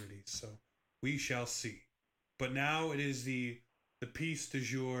opportunities. So we shall see. But now it is the piece du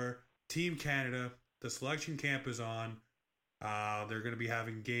jour. Team Canada, the selection camp is on. They're going to be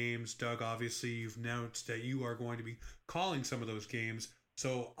having games. Doug, obviously, you've announced that you are going to be calling some of those games.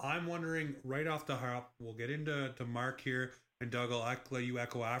 So I'm wondering, right off the hop, we'll get into Mark here, and Doug, I'll let you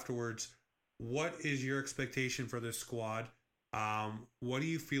echo afterwards. What is your expectation for this squad? What do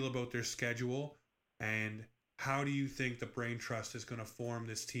you feel about their schedule, and how do you think the Brain Trust is going to form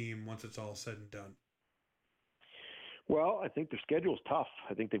this team once it's all said and done? Well, I think their schedule is tough.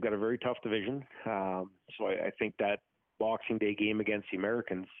 I think they've got a very tough division. So I think that Boxing Day game against the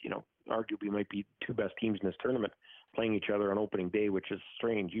Americans, arguably might be 2 best teams in this tournament playing each other on opening day, which is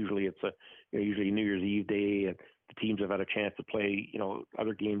strange. Usually it's usually New Year's Eve day, and the teams have had a chance to play,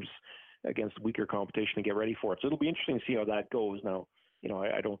 other games against weaker competition to get ready for it. So it'll be interesting to see how that goes. Now,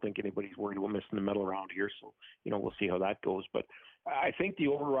 I don't think anybody's worried about missing the medal around here. So, we'll see how that goes. But I think the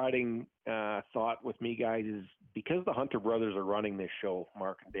overriding thought with me, guys, is because the Hunter brothers are running this show,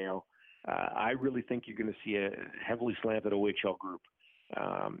 Mark and Dale, I really think you're going to see a heavily slanted OHL group.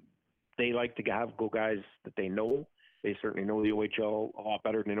 They like to go guys that they know. They certainly know the OHL a lot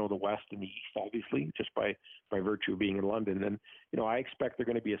better than they know the West and the East, obviously, just by virtue of being in London. And, I expect they're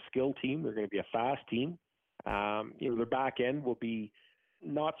going to be a skilled team. They're going to be a fast team. Their back end will be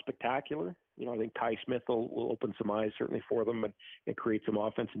not spectacular. I think Ty Smith will open some eyes certainly for them and create some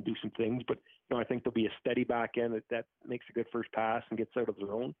offense and do some things. But, I think there'll be a steady back end that makes a good first pass and gets out of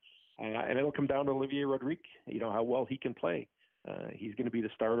their own. And it'll come down to Olivier Rodrigue, how well he can play. He's going to be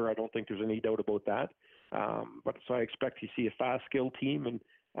the starter. I don't think there's any doubt about that. But so I expect to see a fast, skilled team and,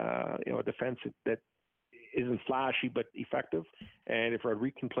 a defense that isn't flashy but effective. And if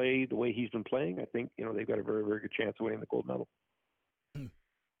Rodrigue can play the way he's been playing, I think, they've got a very, very good chance of winning the gold medal.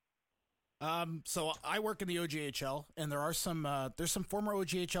 So I work in the OJHL, and there's some former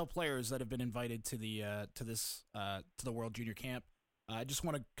OJHL players that have been invited to the World Junior Camp. I just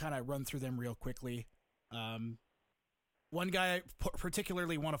want to kind of run through them real quickly. One guy I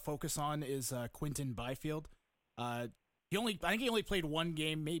particularly want to focus on is Quinton Byfield. I think he only played 1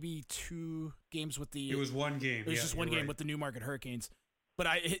 game, maybe 2 games with the. It was 1 game. It was just 1 game with the Newmarket Hurricanes, but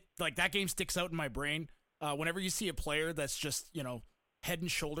that game sticks out in my brain. Whenever you see a player that's just head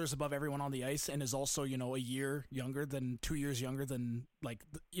and shoulders above everyone on the ice, and is also, you know, 2 years younger than like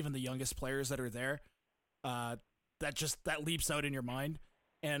even the youngest players that are there. That leaps out in your mind.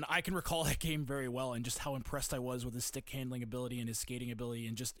 And I can recall that game very well, and just how impressed I was with his stick handling ability and his skating ability,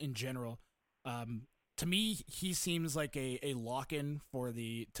 and just in general. To me, he seems like a lock-in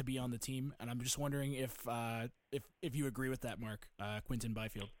to be on the team, and I'm just wondering if you agree with that, Mark, Quinton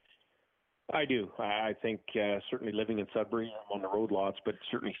Byfield. I do. I think certainly living in Sudbury, I'm on the road lots, but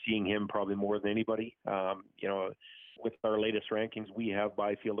certainly seeing him probably more than anybody. You know, with our latest rankings, we have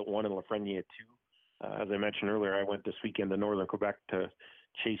Byfield at 1 and Lafreniere at 2. As I mentioned earlier, I went this weekend to Northern Quebec to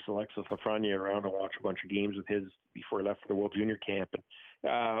chase Alexis Lafreniere around and watch a bunch of games with his before he left for the World Junior Camp.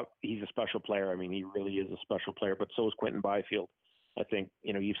 And he's a special player. I mean, he really is a special player, but so is Quinton Byfield. I think,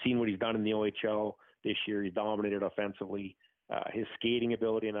 you know, you've seen what he's done in the OHL this year. He dominated offensively. His skating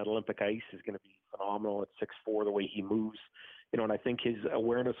ability in that Olympic ice is going to be phenomenal at 6'4", the way he moves. You know, and I think his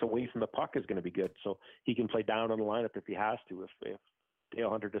awareness away from the puck is going to be good. So he can play down on the lineup if he has to. If Dale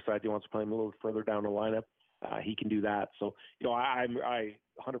Hunter decides he wants to play him a little further down the lineup, he can do that. So, you know, I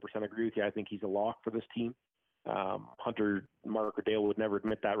 100% agree with you. I think he's a lock for this team. Hunter, Mark, or Dale would never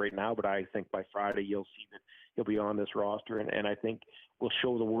admit that right now, but I think by Friday you'll see that he'll be on this roster, and I think we'll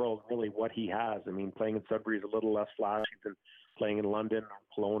show the world really what he has. I mean, playing in Sudbury is a little less flashy than playing in London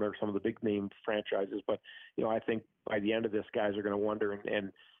or Kelowna or some of the big name franchises, but, you know, I think by the end of this, guys are going to wonder,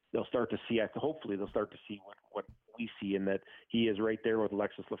 and they'll start to see, hopefully they'll start to see what we see, in that he is right there with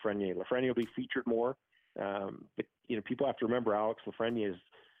Alexis Lafreniere. Lafreniere will be featured more, but, you know, people have to remember Alex Lafreniere is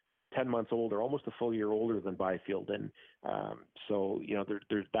 10 months older, almost a full year older than Byfield. And so, you know,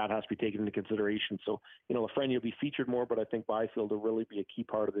 there's that has to be taken into consideration. So, you know, Lafreniere will be featured more, but I think Byfield will really be a key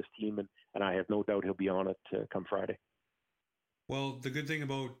part of this team. And I have no doubt he'll be on it come Friday. Well, the good thing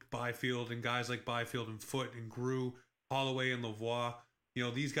about Byfield and guys like Byfield and Foote and Grew, Holloway and Lavoie, you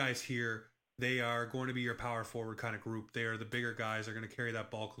know, these guys here, they are going to be your power forward kind of group. They are the bigger guys. They're going to carry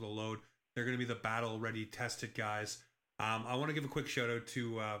that bulk of the load. They're going to be the battle-ready, tested guys. I want to give a quick shout-out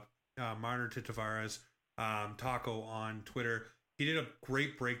to Marner Tavares, Taco on Twitter. He did a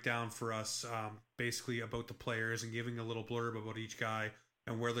great breakdown for us, basically about the players and giving a little blurb about each guy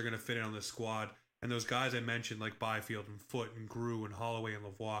and where they're going to fit in on the squad. And those guys I mentioned, like Byfield and Foote and Grew and Holloway and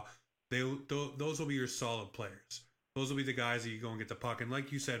Lavoie, those will be your solid players. Those will be the guys that you go and get the puck. And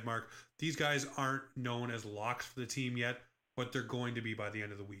like you said, Mark, these guys aren't known as locks for the team yet, but they're going to be by the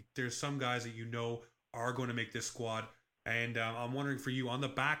end of the week. There's some guys that you know are going to make this squad. And I'm wondering for you, on the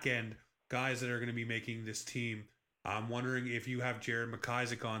back end, guys that are going to be making this team, I'm wondering if you have Jared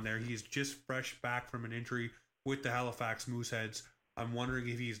McIsaac on there. He's just fresh back from an injury with the Halifax Mooseheads. I'm wondering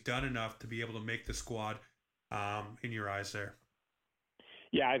if he's done enough to be able to make the squad in your eyes there.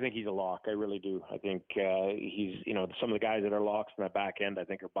 Yeah, I think he's a lock. I really do. I think he's, you know, some of the guys that are locks in that back end, I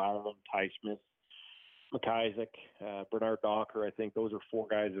think, are Byron, Ty Smith, McIsaac, Bernard Docker. I think those are 4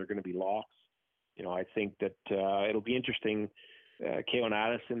 guys that are going to be locks. You know, I think that it'll be interesting. Keon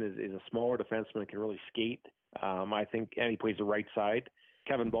Addison is a smaller defenseman that can really skate. I think, and he plays the right side.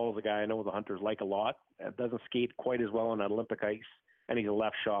 Kevin Ball is a guy I know the Hunters like a lot. Doesn't skate quite as well on that Olympic ice, and he's a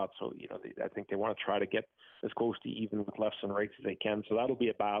left shot. So, you know, I think they want to try to get as close to even with lefts and rights as they can. So that'll be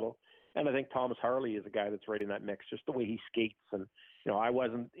a battle. And I think Thomas Harley is a guy that's right in that mix, just the way he skates. And, you know, I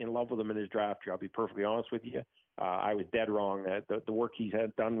wasn't in love with him in his draft year. I'll be perfectly honest with you. I was dead wrong. The work he's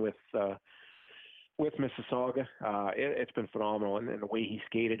had done with Mississauga, it's been phenomenal. And the way he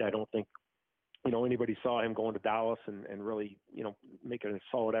skated, I don't think, you know, anybody saw him going to Dallas and really, you know, making a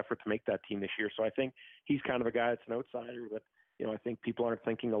solid effort to make that team this year. So I think he's kind of a guy that's an outsider that, you know, I think people aren't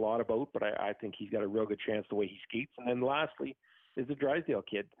thinking a lot about, but I think he's got a real good chance the way he skates. And then lastly is the Drysdale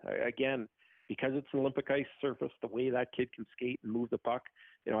kid. Again, because it's an Olympic ice surface, the way that kid can skate and move the puck,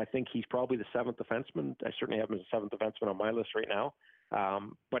 you know, I think he's probably the 7th defenseman. I certainly have him as a 7th defenseman on my list right now.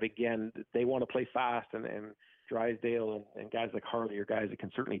 But again, they want to play fast, and Drysdale and guys like Harley are guys that can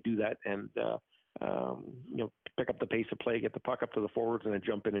certainly do that and, you know, pick up the pace of play, get the puck up to the forwards, and then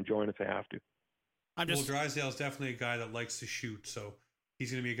jump in and join if they have to. Well, Drysdale is definitely a guy that likes to shoot, so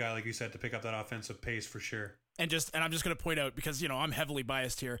he's going to be a guy, like you said, to pick up that offensive pace for sure. And I'm just going to point out, because, you know, I'm heavily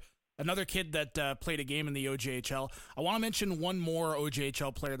biased here, another kid that played a game in the OJHL. I want to mention one more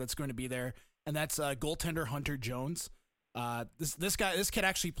OJHL player that's going to be there, and that's goaltender Hunter Jones. This kid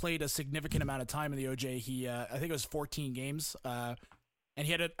actually played a significant amount of time in the OJ. He I think it was 14 games. And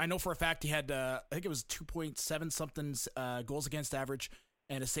he had I know for a fact he had I think it was 2.7 something goals against average,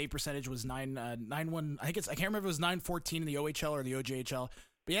 and his save percentage was 9.1. I can't remember if it was 9.14 in the OHL or the OJHL,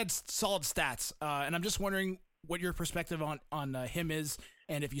 but he had solid stats. And I'm just wondering what your perspective on him is,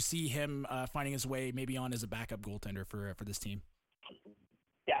 and if you see him finding his way maybe on as a backup goaltender for this team.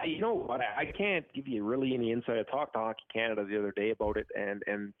 You know what? I can't give you really any insight. I talked to Hockey Canada the other day about it, and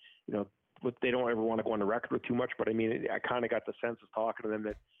you know, they don't ever want to go on the record with too much, but I mean, I kind of got the sense of talking to them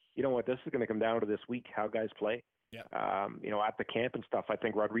that, you know what, this is going to come down to this week, how guys play. Yeah. You know, at the camp and stuff, I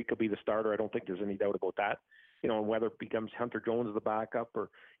think Rodrigue will be the starter. I don't think there's any doubt about that. You know, and whether it becomes Hunter Jones as the backup or,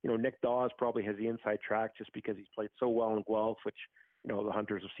 you know, Nick Dawes probably has the inside track just because he's played so well in Guelph, which, you know, the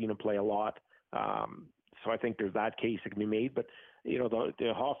Hunters have seen him play a lot. So I think there's that case that can be made. But, you know,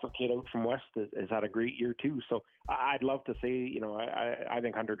 the Hoffer kid out from West has had a great year too. So I'd love to say, you know, I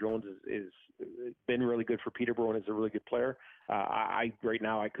think Hunter Jones is been really good for Peterborough and is a really good player. Right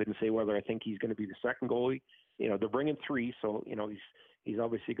now I couldn't say whether I think he's going to be the second goalie. You know, they're bringing three, so, you know, he's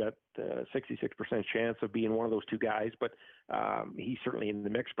obviously got 66% chance of being one of those two guys, but he's certainly in the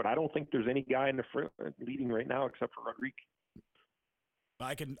mix. But I don't think there's any guy in the front leading right now except for Rodrigue.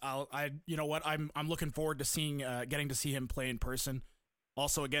 You know what? I'm looking forward to getting to see him play in person.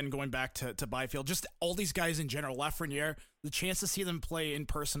 Also, again, going back to Byfield, just all these guys in general, Lafreniere, the chance to see them play in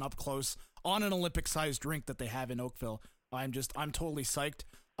person up close on an Olympic-sized rink that they have in Oakville. I'm totally psyched.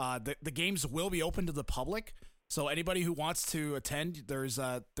 The games will be open to the public, so anybody who wants to attend, there's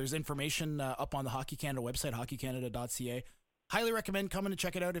information up on the Hockey Canada website, hockeycanada.ca. Highly recommend coming to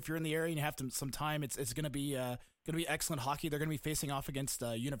check it out if you're in the area and you have some time. It's going to be excellent hockey. They're going to be facing off against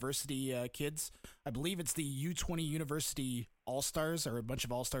university kids. I believe it's the U20 University All-Stars, or a bunch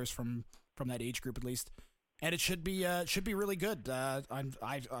of All-Stars from that age group at least. And it should be really good.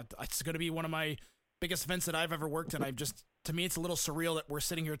 It's going to be one of my biggest events that I've ever worked in. To me, it's a little surreal that we're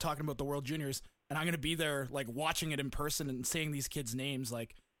sitting here talking about the World Juniors, and I'm going to be there, like, watching it in person and saying these kids' names.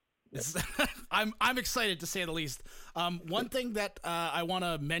 Like, I'm excited, to say the least. One thing that I want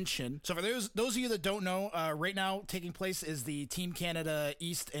to mention, so for those of you that don't know, right now taking place is the Team Canada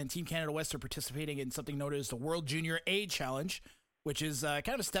East and Team Canada West are participating in something known as the World Junior A Challenge, which is kind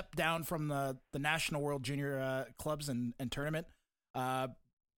of a step down from the National World Junior clubs and tournament.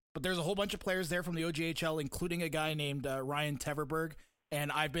 But there's a whole bunch of players there from the OJHL, including a guy named Ryan Teverberg, and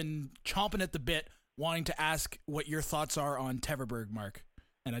I've been chomping at the bit wanting to ask what your thoughts are on Teverberg, Mark.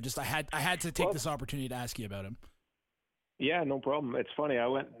 And I had to take this opportunity to ask you about him. Yeah, no problem. It's funny. I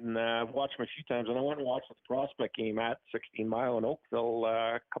went and watched him a few times, and I went and watched the prospect game at 16 Mile in Oakville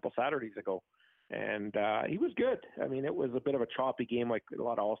a couple Saturdays ago. And he was good. I mean, it was a bit of a choppy game, like a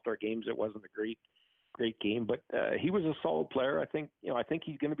lot of All-Star games. It wasn't a great game, but he was a solid player. I think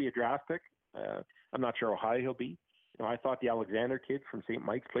he's going to be a draft pick. I'm not sure how high he'll be. You know, I thought the Alexander kid from St.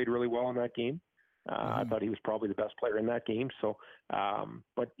 Mike's played really well in that game. I thought he was probably the best player in that game. So,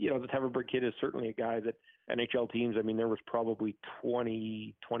 but, you know, the Teverberg kid is certainly a guy that NHL teams, I mean, there was probably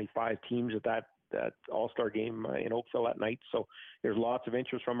 20, 25 teams at that All-Star game in Oakville that night. So there's lots of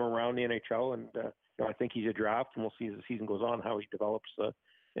interest from around the NHL. And, you know, I think he's a draft, and we'll see as the season goes on how he develops,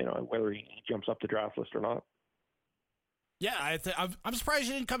 you know, whether he jumps up the draft list or not. Yeah, I'm surprised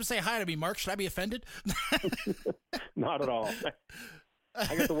you didn't come say hi to me, Mark. Should I be offended? Not at all.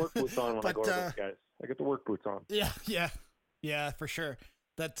 I got the work boots on when I go to those guys. I got the work boots on. Yeah, for sure.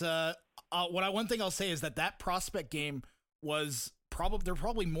 That one thing I'll say is that prospect game was there were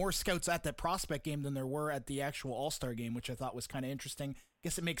probably more scouts at that prospect game than there were at the actual All-Star game, which I thought was kind of interesting. I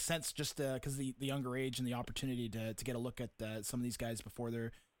guess it makes sense just because the younger age and the opportunity to get a look at some of these guys before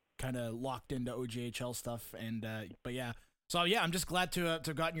they're kind of locked into OJHL stuff. And but yeah. So, yeah, I'm just glad to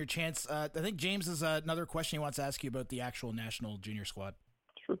have gotten your chance. I think James has another question he wants to ask you about the actual national junior squad.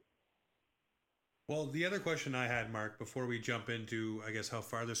 Sure. Well, the other question I had, Mark, before we jump into, I guess, how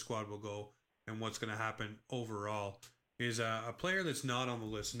far the squad will go and what's going to happen overall, is a player that's not on the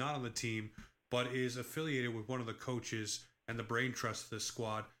list, not on the team, but is affiliated with one of the coaches and the brain trust of this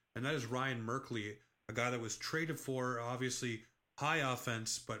squad, and that is Ryan Merkley, a guy that was traded for, obviously, high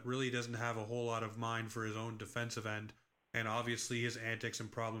offense, but really doesn't have a whole lot of mind for his own defensive end. And obviously his antics and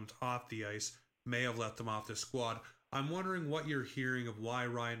problems off the ice may have left him off the squad. I'm wondering what you're hearing of why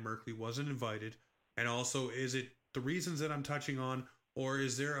Ryan Merkley wasn't invited, and also, is it the reasons that I'm touching on, or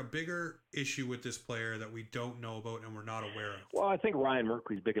is there a bigger issue with this player that we don't know about and we're not aware of? Well, I think Ryan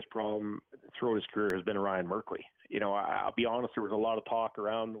Merkley's biggest problem throughout his career has been Ryan Merkley. You know, I'll be honest, there was a lot of talk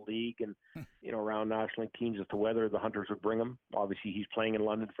around the league and, you know, around National League teams as to whether the Hunters would bring him. Obviously, he's playing in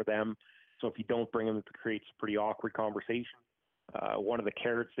London for them. So if you don't bring him, it creates a pretty awkward conversation. One of the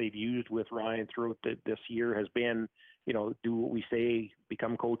carrots they've used with Ryan throughout this year has been, you know, do what we say,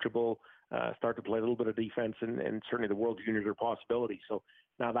 become coachable, start to play a little bit of defense, and certainly the World Juniors are a possibility. So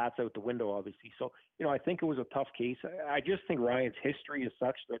now that's out the window, obviously. So, you know, I think it was a tough case. I just think Ryan's history is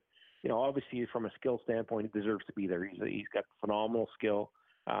such that, you know, obviously from a skill standpoint, he deserves to be there. He's got phenomenal skill.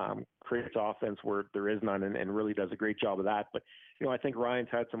 creates offense where there is none, and really does a great job of that. But I think Ryan's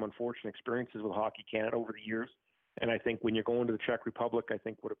had some unfortunate experiences with Hockey Canada over the years, and I think when you're going to the Czech Republic, I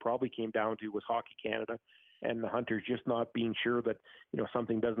think what it probably came down to was Hockey Canada and the Hunters just not being sure that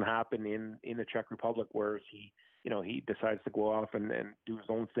something doesn't happen in the Czech Republic, whereas he decides to go off and do his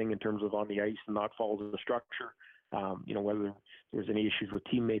own thing in terms of on the ice and not follow the structure. Whether there's any issues with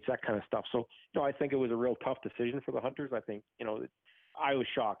teammates, that kind of stuff. So, I think it was a real tough decision for the Hunters. I think, I was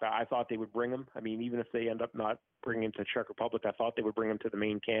shocked. I thought they would bring him. I mean, even if they end up not bringing him to Czech Republic, I thought they would bring him to the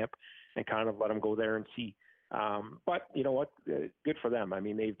main camp and kind of let him go there and see. But you know what? Good for them. I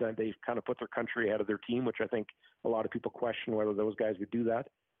mean, they've kind of put their country ahead of their team, which I think a lot of people question whether those guys would do that.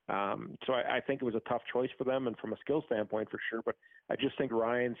 So I think it was a tough choice for them, and from a skill standpoint, for sure. But I just think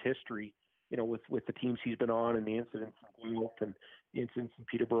Ryan's history, with the teams he's been on and the incidents in Guelph and the incidents in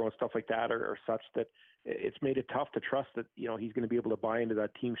Peterborough and stuff like that are such that it's made it tough to trust that he's going to be able to buy into that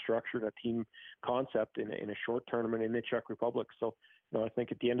team structure, that team concept in a short tournament in the Czech Republic. So I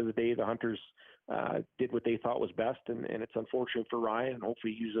think at the end of the day, the Hunters did what they thought was best, and it's unfortunate for Ryan, and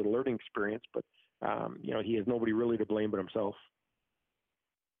hopefully he uses a learning experience. But he has nobody really to blame but himself.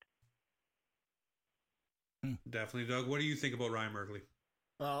 Definitely, Doug. What do you think about Ryan Merkley?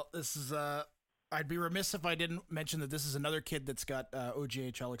 Well, this is I'd be remiss if I didn't mention that this is another kid that's got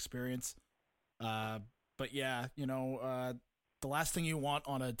OJHL experience. But yeah, the last thing you want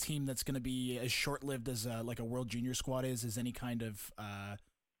on a team that's going to be as short-lived as like a World Junior squad is any kind of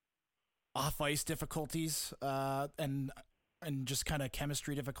off-ice difficulties and just kind of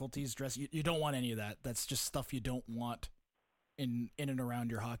chemistry difficulties. You don't want any of that. That's just stuff you don't want in and around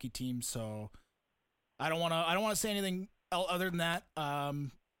your hockey team. So I don't want to say anything other than that.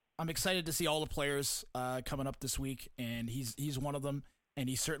 I'm excited to see all the players coming up this week, and he's one of them. And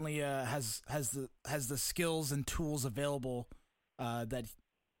he certainly has the skills and tools available that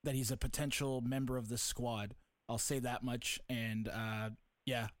he's a potential member of this squad. I'll say that much. And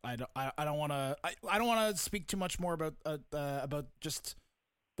yeah, I don't want to speak too much more about just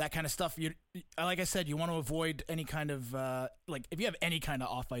that kind of stuff. Like I said, you want to avoid any kind of like if you have any kind of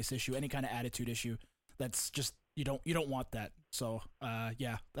off ice issue, any kind of attitude issue, that's just you don't want that. So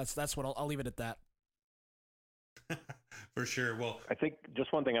yeah, that's what I'll leave it at that. For sure. Well, I think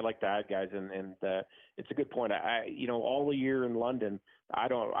just one thing I'd like to add, guys, and it's a good point. All the year in London, I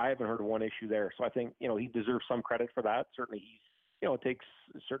haven't heard of one issue there. So I think he deserves some credit for that. Certainly, it takes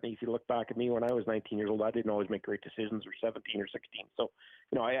certainly if you look back at me when I was 19 years old, I didn't always make great decisions, or 17 or 16. So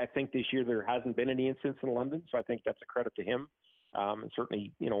I think this year there hasn't been any incidents in London. So I think that's a credit to him, and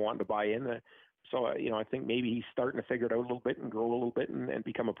certainly wanting to buy in. So, I think maybe he's starting to figure it out a little bit and grow a little bit and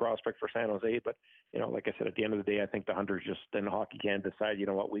become a prospect for San Jose. But, like I said, at the end of the day, I think the Hunters just in Hockey can decide,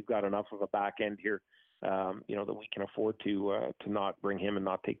 we've got enough of a back end here, that we can afford to not bring him and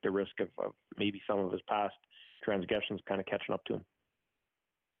not take the risk of maybe some of his past transgressions kind of catching up to him.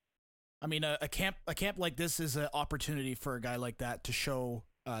 I mean, a camp like this is an opportunity for a guy like that to show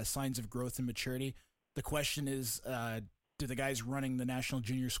signs of growth and maturity. The question is, do the guys running the national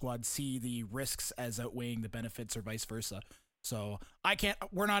junior squad see the risks as outweighing the benefits, or vice versa? So I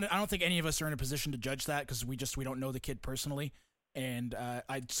don't think any of us are in a position to judge that, because we don't know the kid personally, and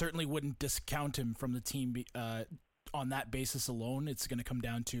I certainly wouldn't discount him from the team on that basis alone. It's going to come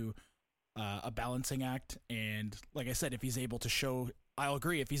down to a balancing act, and like I said, if he's able to show, I'll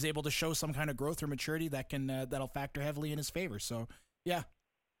agree. If he's able to show some kind of growth or maturity, that'll factor heavily in his favor. So yeah.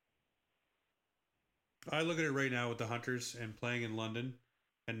 I look at it right now with the Hunters and playing in London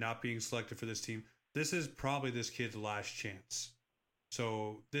and not being selected for this team. This is probably this kid's last chance.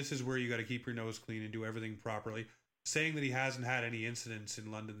 So this is where you got to keep your nose clean and do everything properly. Saying that he hasn't had any incidents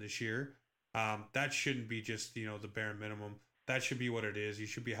in London this year, that shouldn't be just, the bare minimum. That should be what it is. You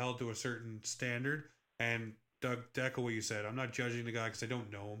should be held to a certain standard. And Doug, to echo what you said, I'm not judging the guy because I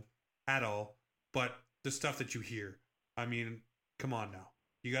don't know him at all. But the stuff that you hear, I mean, come on now.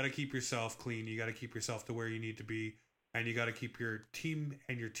 You got to keep yourself clean. You got to keep yourself to where you need to be. And you got to keep your team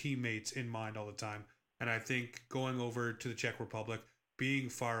and your teammates in mind all the time. And I think going over to the Czech Republic, being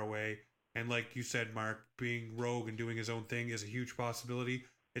far away, and like you said, Mark, being rogue and doing his own thing is a huge possibility.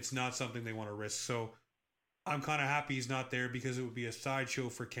 It's not something they want to risk. So I'm kind of happy he's not there, because it would be a sideshow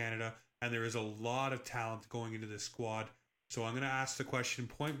for Canada. And there is a lot of talent going into this squad. So I'm going to ask the question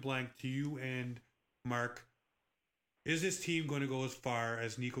point blank to you and Mark. Is this team going to go as far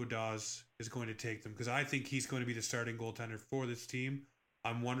as Nico Dawes is going to take them? Because I think he's going to be the starting goaltender for this team.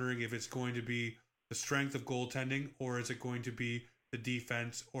 I'm wondering if it's going to be the strength of goaltending, or is it going to be the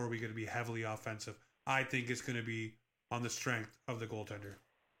defense, or are we going to be heavily offensive? I think it's going to be on the strength of the goaltender.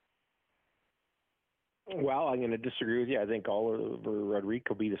 Well, I'm going to disagree with you. I think Oliver Rodrigue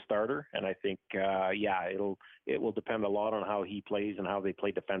will be the starter, and I think, it will depend a lot on how he plays and how they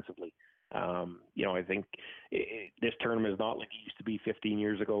play defensively. I think this tournament is not like it used to be 15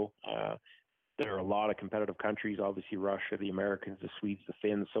 years ago. There are a lot of competitive countries, obviously Russia, the Americans, the Swedes, the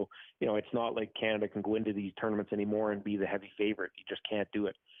Finns. So, it's not like Canada can go into these tournaments anymore and be the heavy favorite. You just can't do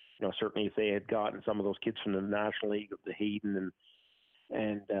it. Certainly if they had gotten some of those kids from the National League, the Hayden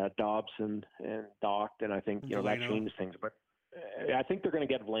and Dobson and Doc, then I think, that changes things. But I think they're going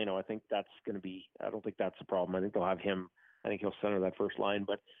to get Veleno. I think that's going to be, I don't think that's a problem. I think they'll have him. I think he'll center that first line.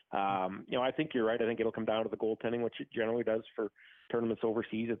 But, I think you're right. I think it'll come down to the goaltending, which it generally does for tournaments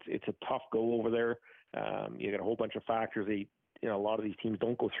overseas. It's a tough go over there. You got a whole bunch of factors. A lot of these teams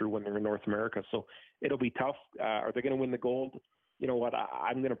don't go through when they're in North America. So it'll be tough. Are they going to win the gold? You know what?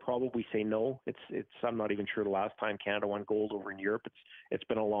 I'm going to probably say no. I'm not even sure the last time Canada won gold over in Europe. It's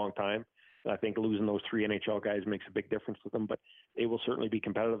been a long time. I think losing those 3 NHL guys makes a big difference to them, but they will certainly be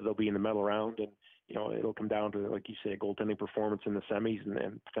competitive. They'll be in the medal round, and it'll come down to, like you say, goaltending performance in the semis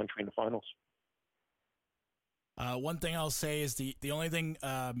and potentially in the finals. One thing I'll say is the only thing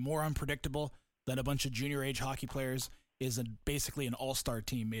more unpredictable than a bunch of junior age hockey players is basically an all-star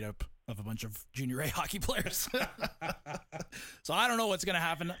team made up of a bunch of junior A hockey players. So I don't know what's going to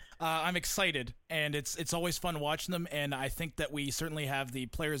happen. I'm excited, and it's always fun watching them, and I think that we certainly have the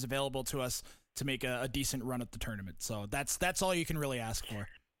players available to us to make a decent run at the tournament. So that's all you can really ask for.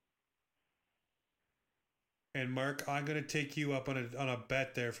 And Mark, I'm going to take you up on a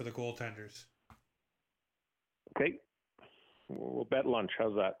bet there for the goaltenders. Okay. We'll bet lunch.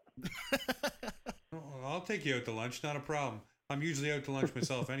 How's that? I'll take you out to lunch. Not a problem. I'm usually out to lunch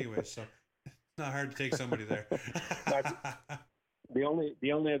myself anyway, so it's not hard to take somebody there. The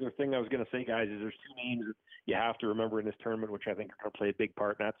only other thing I was going to say, guys, is there's 2 names that you have to remember in this tournament, which I think are going to play a big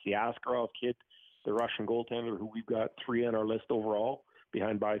part, and that's the Askarov kid, the Russian goaltender, who we've got 3 on our list overall,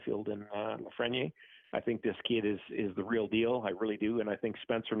 behind Byfield and Lafreniere. I think this kid is the real deal. I really do, and I think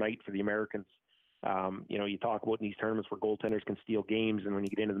Spencer Knight for the Americans. You talk about in these tournaments where goaltenders can steal games, and when you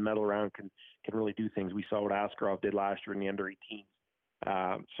get into the medal round, can really do things. We saw what Askarov did last year in the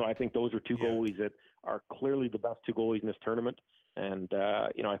under-18s. So I think those are 2 goalies that are clearly the best 2 goalies in this tournament, and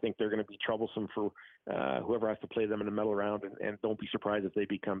I think they're going to be troublesome for whoever has to play them in the medal round. And don't be surprised if they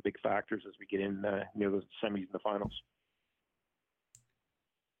become big factors as we get in near the semis and the finals.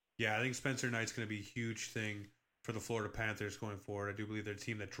 Yeah, I think Spencer Knight's going to be a huge thing for the Florida Panthers going forward. I do believe they're the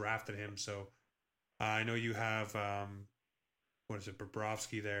team that drafted him, so. I know you have,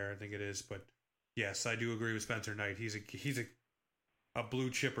 Bobrovsky there, I think it is. But yes, I do agree with Spencer Knight. He's a blue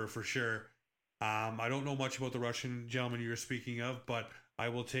chipper for sure. I don't know much about the Russian gentleman you're speaking of, but I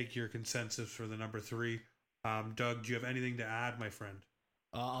will take your consensus for the number 3. Doug, do you have anything to add, my friend?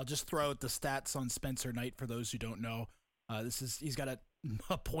 I'll just throw out the stats on Spencer Knight for those who don't know. He's got a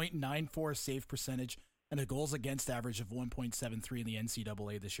 .94 save percentage and a goals against average of 1.73 in the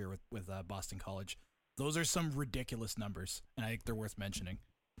NCAA this year with Boston College. Those are some ridiculous numbers, and I think they're worth mentioning.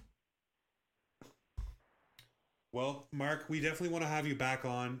 Well, Mark, we definitely want to have you back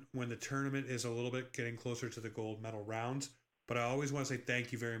on when the tournament is a little bit getting closer to the gold medal rounds. But I always want to say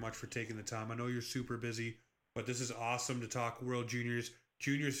thank you very much for taking the time. I know you're super busy, but this is awesome to talk World Juniors,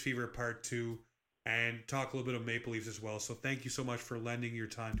 Juniors Fever Part 2, and talk a little bit of Maple Leafs as well. So thank you so much for lending your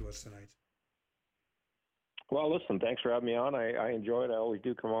time to us tonight. Well, listen, thanks for having me on. I enjoy it. I always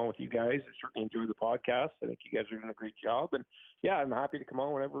do come on with you guys. I certainly enjoy the podcast. I think you guys are doing a great job. And, yeah, I'm happy to come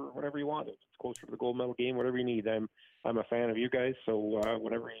on whenever you want. If it's closer to the gold medal game, whatever you need. I'm a fan of you guys. So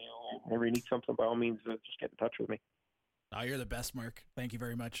whenever you need something, by all means, just get in touch with me. Oh, you're the best, Mark. Thank you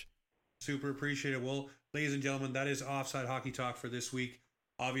very much. Super appreciate it. Well, ladies and gentlemen, that is Offside Hockey Talk for this week.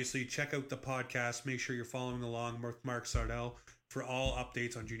 Obviously, check out the podcast. Make sure you're following along with Mark Seidel for all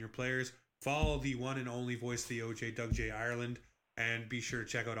updates on junior players. Follow the one and only voice of the OJ, Doug J. Ireland, and be sure to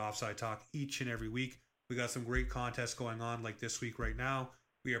check out Offside Talk each and every week. We got some great contests going on like this week right now.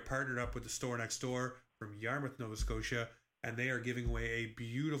 We are partnered up with the store next door from Yarmouth, Nova Scotia, and they are giving away a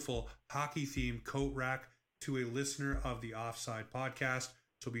beautiful hockey-themed coat rack to a listener of the Offside podcast.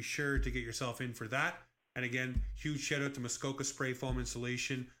 So be sure to get yourself in for that. And again, huge shout out to Muskoka Spray Foam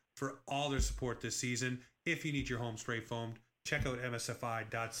Installation for all their support this season. If you need your home spray foamed, check out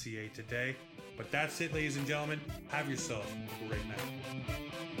msfi.ca today. But that's it, ladies and gentlemen. Have yourself a great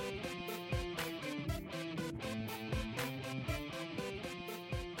night.